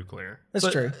careful with nuclear. That's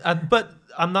true. But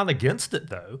I'm not against it,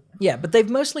 though. Yeah, but they've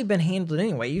mostly been handled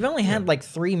anyway. You've only had like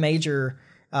 3 major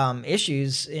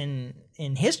issues in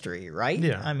history, right?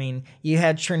 Yeah. I mean, you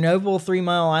had Chernobyl, 3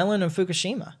 Mile Island, and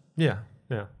Fukushima. Yeah.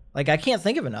 Yeah. Like, I can't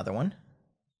think of another one.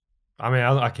 I mean,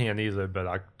 I can't either, but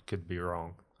I could be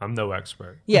wrong. I'm no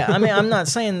expert. Yeah, I mean, I'm not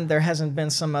saying there hasn't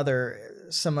been some other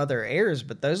errors,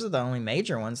 but those are the only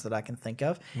major ones that I can think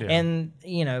of. Yeah. And,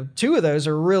 2 of those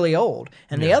are really old.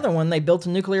 And the other one, they built a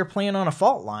nuclear plant on a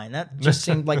fault line. That just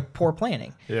seemed like poor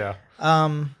planning. Yeah.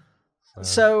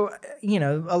 So,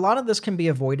 a lot of this can be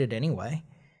avoided anyway.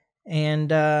 And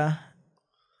the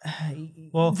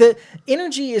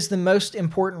energy is the most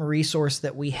important resource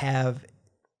that we have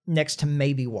next to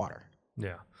maybe water.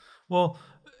 Yeah. Well,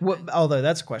 although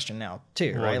that's a question now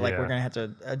too, right? Like, we're going to have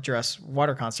to address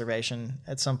water conservation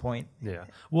at some point. Yeah.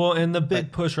 Well, and the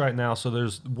big push right now, so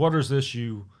there's water's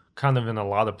issue kind of in a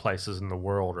lot of places in the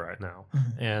world right now.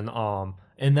 And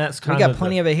that's kind of... We got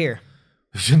plenty of it here.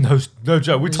 No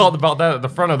joke. We talked about that at the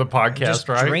front of the podcast, just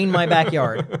right? Drain my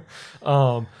backyard.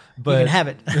 But you can have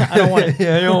it. I don't want it.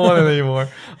 Yeah, you don't want it anymore.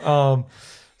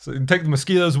 So you can take the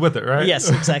mosquitoes with it, right? Yes,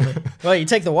 exactly. Well, you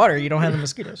take the water, you don't have the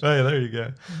mosquitoes. Hey, there you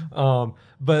go.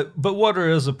 But water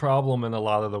is a problem in a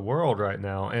lot of the world right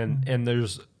now, and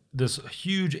there's this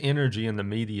huge energy in the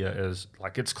media is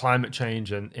like it's climate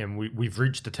change and we've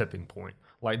reached the tipping point.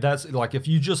 Like that's like if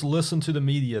you just listen to the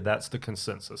media, that's the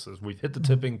consensus is we've hit the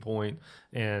tipping point,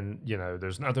 and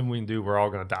there's nothing we can do. We're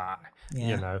all gonna die.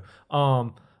 Yeah.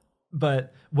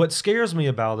 But what scares me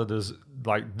about it is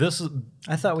like this is.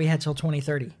 I thought we had till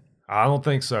 2030. I don't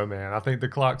think so, man. I think the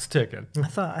clock's ticking. I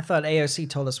thought AOC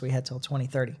told us we had till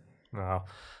 2030. No.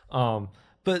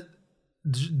 But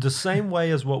the same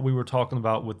way as what we were talking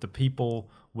about with the people,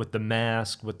 with the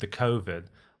mask, with the COVID,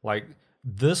 like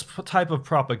this type of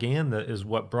propaganda is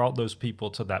what brought those people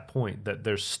to that point that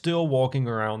they're still walking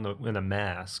around in a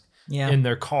mask. Yeah. In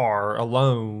their car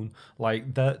alone,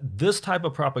 like that. This type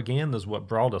of propaganda is what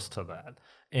brought us to that,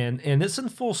 and it's in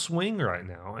full swing right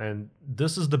now. And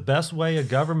this is the best way a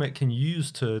government can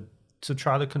use to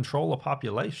try to control a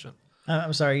population.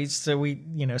 I'm sorry. So we,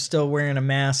 still wearing a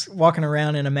mask, walking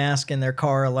around in a mask in their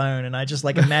car alone, and I just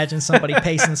like imagine somebody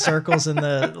pacing circles in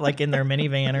their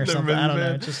minivan or something. I don't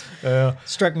know. It just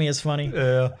struck me as funny.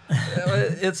 Yeah,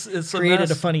 it's created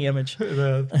a funny image.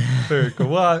 Very cool.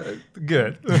 Well,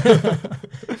 good.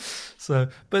 So,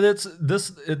 but it's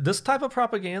this type of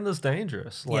propaganda is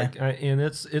dangerous. Like, and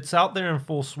it's out there in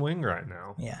full swing right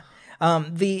now. Yeah.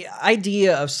 The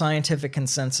idea of scientific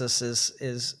consensus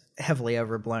is heavily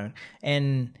overblown,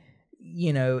 and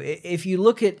if you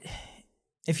look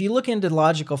into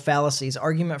logical fallacies,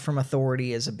 argument from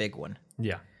authority is a big one.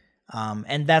 Yeah.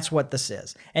 And that's what this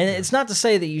is. And it's not to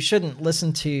say that you shouldn't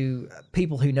listen to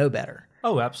people who know better.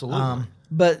 Oh, absolutely.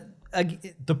 But I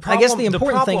guess the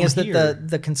important thing is that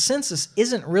the consensus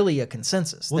isn't really a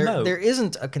consensus. Well, there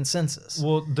isn't a consensus.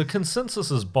 Well, the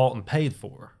consensus is bought and paid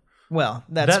for. Well,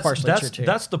 that's partially true too.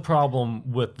 That's the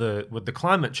problem with the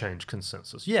climate change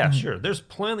consensus. Yeah, sure. There's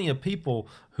plenty of people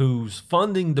whose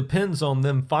funding depends on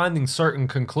them finding certain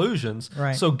conclusions.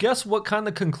 Right. So guess what kind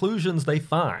of conclusions they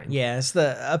find? Yeah, it's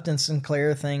the Upton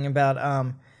Sinclair thing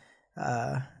about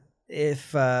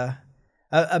if a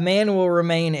man will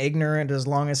remain ignorant as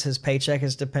long as his paycheck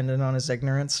is dependent on his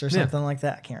ignorance or something like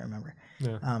that. I can't remember.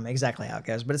 Yeah. Exactly how it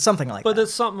goes, but it's something like that. But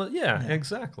it's something,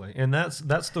 exactly. And that's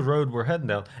the road we're heading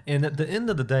down. And at the end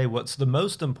of the day, what's the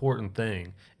most important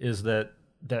thing is that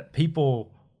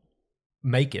people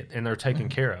make it and are taken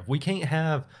care of. We can't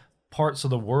have parts of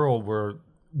the world where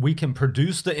we can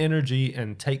produce the energy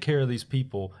and take care of these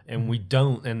people, and we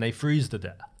don't, and they freeze to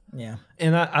death. Yeah.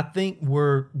 And I think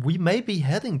we may be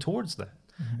heading towards that.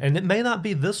 And it may not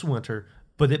be this winter,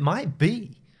 but it might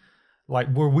be.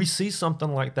 Like where we see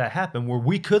something like that happen, where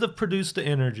we could have produced the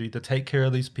energy to take care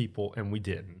of these people and we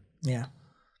didn't. Yeah.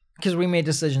 Because we made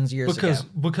decisions years ago.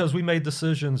 Because we made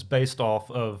decisions based off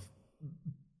of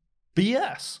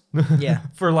BS. Yeah.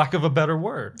 For lack of a better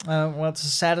word. Well, to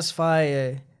satisfy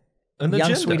a young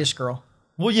agenda. Swedish girl.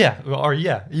 Well,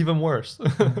 even worse.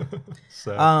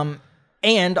 So.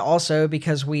 And also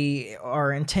because we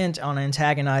are intent on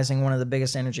antagonizing one of the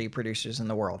biggest energy producers in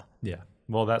the world. Yeah.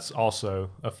 Well, that's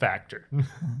also a factor.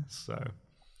 So,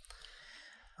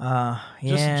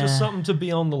 just something to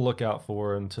be on the lookout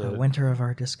for, and to the winter of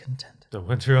our discontent. The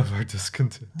winter of our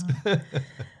discontent.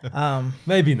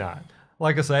 Maybe not.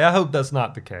 Like I say, I hope that's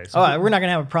not the case. Oh, we're not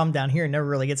gonna have a problem down here. It never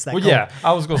really gets that cold. Yeah,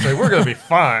 I was gonna say we're gonna be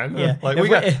fine. Yeah, like we're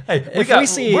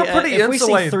pretty insulated. We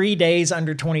see 3 days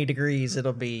under 20 degrees,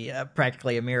 it'll be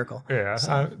practically a miracle. Yeah,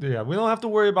 so. We don't have to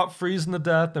worry about freezing to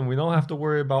death, and we don't have to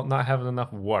worry about not having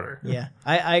enough water. Yeah,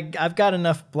 I've got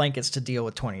enough blankets to deal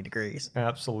with 20 degrees.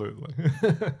 Absolutely.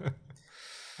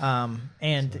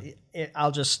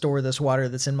 I'll just store this water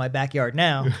that's in my backyard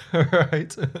now.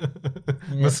 Right.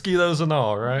 Mosquitoes and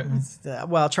all, right?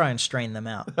 Well, I'll try and strain them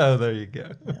out. Oh, there you go.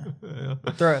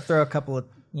 Yeah. Throw a couple of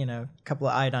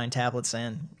iodine tablets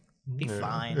in. Be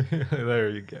fine. There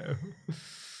you go.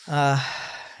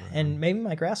 And maybe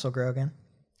my grass will grow again.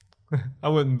 I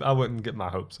wouldn't get my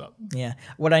hopes up. Yeah.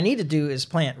 What I need to do is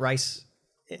plant rice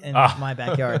in my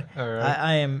backyard. All right.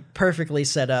 I am perfectly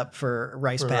set up for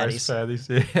rice paddies. Rice paddies,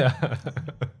 yeah.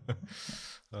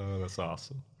 Oh, that's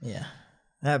awesome. Yeah.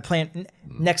 Plant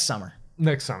next summer.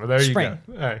 Next summer. There Spring.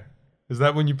 You go. Hey. Is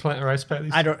that when you plant rice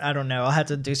paddies? I don't know. I'll have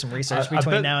to do some research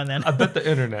between now and then. I bet the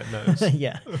internet knows.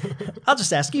 Yeah. I'll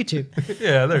just ask YouTube.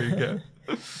 Yeah, there you go.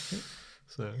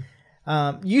 So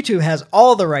YouTube has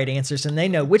all the right answers, and they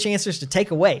know which answers to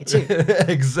take away too.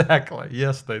 Exactly.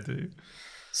 Yes, they do.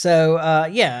 So,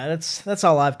 yeah, that's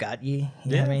all I've got. You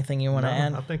have anything you want to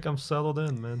add? I think I'm settled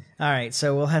in, man. All right,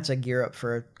 so we'll have to gear up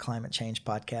for a climate change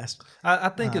podcast. I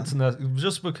think it's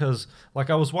just because, like,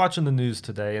 I was watching the news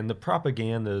today, and the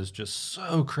propaganda is just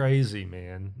so crazy,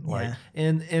 man. Like,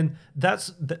 and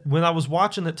that's when I was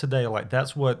watching it today. Like,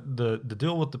 that's what the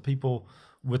deal with the people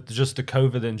with just the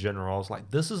COVID in general. I was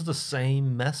like, this is the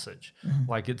same message.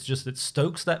 Mm-hmm. Like, it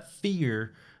stokes that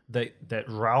fear that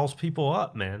riles people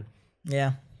up, man.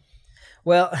 Yeah.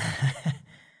 Well,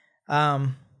 I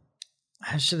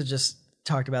should have just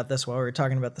talked about this while we were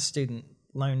talking about the student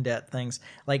loan debt things.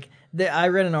 Like, I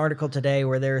read an article today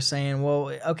where they were saying,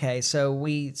 well, okay, so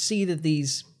we see that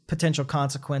these potential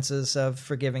consequences of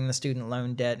forgiving the student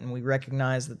loan debt, and we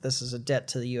recognize that this is a debt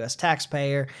to the U.S.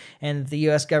 taxpayer, and the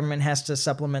U.S. government has to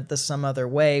supplement this some other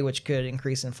way, which could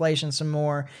increase inflation some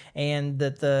more, and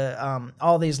that the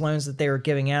all these loans that they were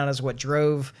giving out is what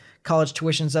drove college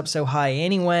tuition's up so high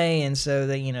anyway, and so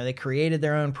they created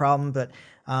their own problem. But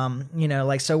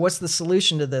so what's the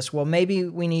solution to this? Well, maybe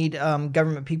we need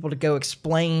government people to go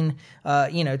explain,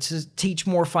 to teach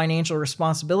more financial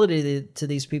responsibility to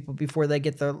these people before they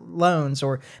get their loans,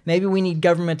 or maybe we need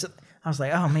government to. I was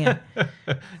like, oh man,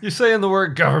 you're saying the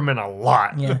word government a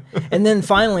lot. Yeah, and then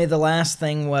finally, the last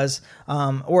thing was,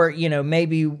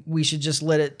 maybe we should just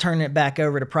turn it back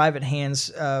over to private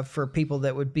hands for people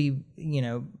that would be,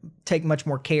 take much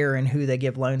more care in who they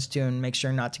give loans to, and make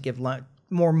sure not to give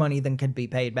more money than could be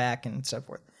paid back, and so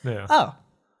forth. Yeah. Oh,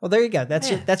 well, there you go.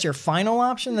 That's your final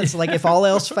option. That's like, if all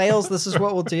else fails, this is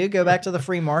what we'll do. Go back to the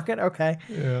free market. Okay.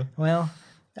 Yeah. Well.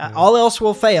 All else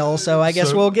will fail, so I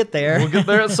guess we'll get there. We'll get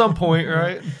there at some point,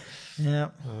 right? Yeah.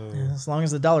 As long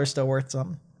as the dollar's still worth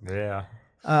something. Yeah.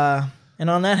 And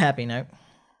on that happy note,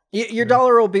 your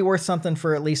dollar will be worth something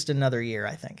for at least another year,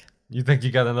 I think. You think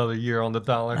you got another year on the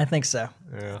dollar? I think so.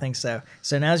 Yeah. I think so.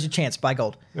 So now's your chance. Buy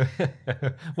gold.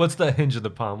 What's that hinged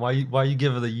upon? Why you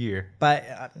give it a year?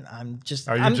 I'm just.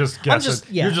 Are you just guessing?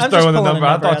 You're just throwing a number.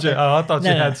 I thought you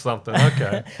No. had something.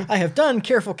 Okay. I have done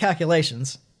careful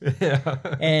calculations. Yeah.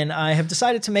 And I have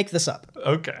decided to make this up.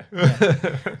 Okay. Yeah.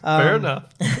 Fair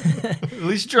enough. At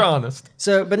least you're honest.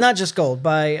 So, but not just gold.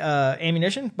 Buy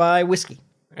ammunition. Buy whiskey.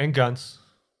 And guns.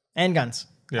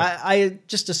 Yeah. I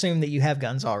just assume that you have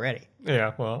guns already.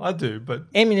 Yeah, well, I do, but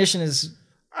ammunition is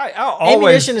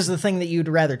ammunition is the thing that you'd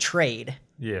rather trade.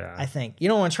 Yeah, I think you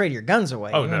don't want to trade your guns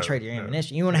away. You want to trade your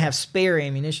ammunition. You want to have spare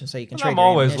ammunition so you can trade. I'm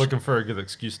always looking for a good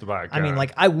excuse to buy a gun. I mean,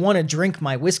 like, I want to drink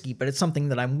my whiskey, but it's something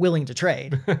that I'm willing to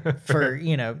trade for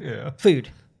food.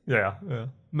 Yeah,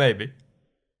 maybe.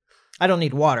 I don't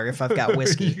need water if I've got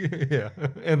whiskey. Yeah,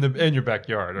 in your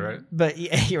backyard, right? But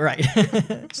yeah, you're right.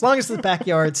 As long as the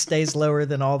backyard stays lower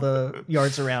than all the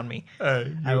yards around me,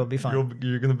 I will be fine.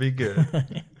 You're going to be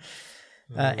good.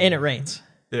 And it rains.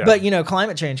 Yeah. But,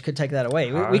 climate change could take that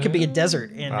away. We could be a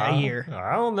desert in a year.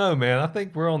 I don't know, man. I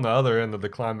think we're on the other end of the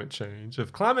climate change.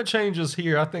 If climate change is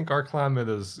here, I think our climate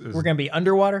is we're going to be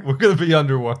underwater? We're going to be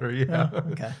underwater, yeah. Oh,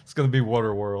 okay. It's going to be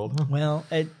water world. Well,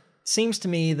 it seems to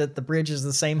me that the bridge is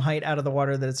the same height out of the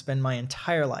water that it's been my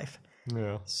entire life.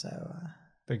 Yeah. So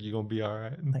think you're going to be all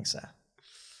right.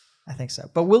 I think so.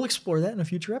 But we'll explore that in a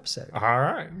future episode. All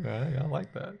right. I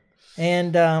like that.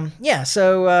 And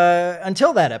so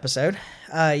until that episode,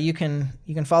 you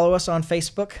can follow us on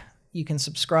Facebook. You can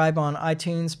subscribe on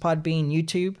iTunes, Podbean,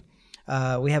 YouTube.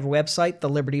 We have a website,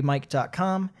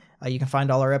 thelibertymike.com. You can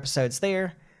find all our episodes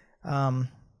there,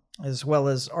 as well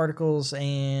as articles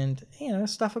and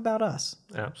stuff about us.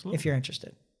 Absolutely. If you're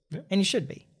interested. Yeah. And you should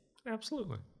be.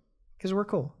 Absolutely. Because we're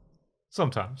cool.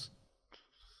 Sometimes.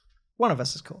 One of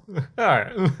us is cool. All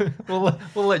right.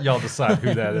 We'll let y'all decide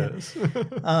who that is.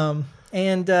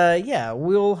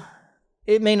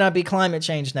 It may not be climate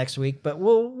change next week, but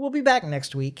we'll be back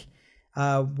next week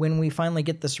when we finally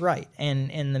get this right. And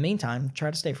in the meantime,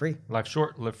 try to stay free. Life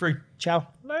short, live free. Ciao.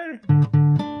 Later.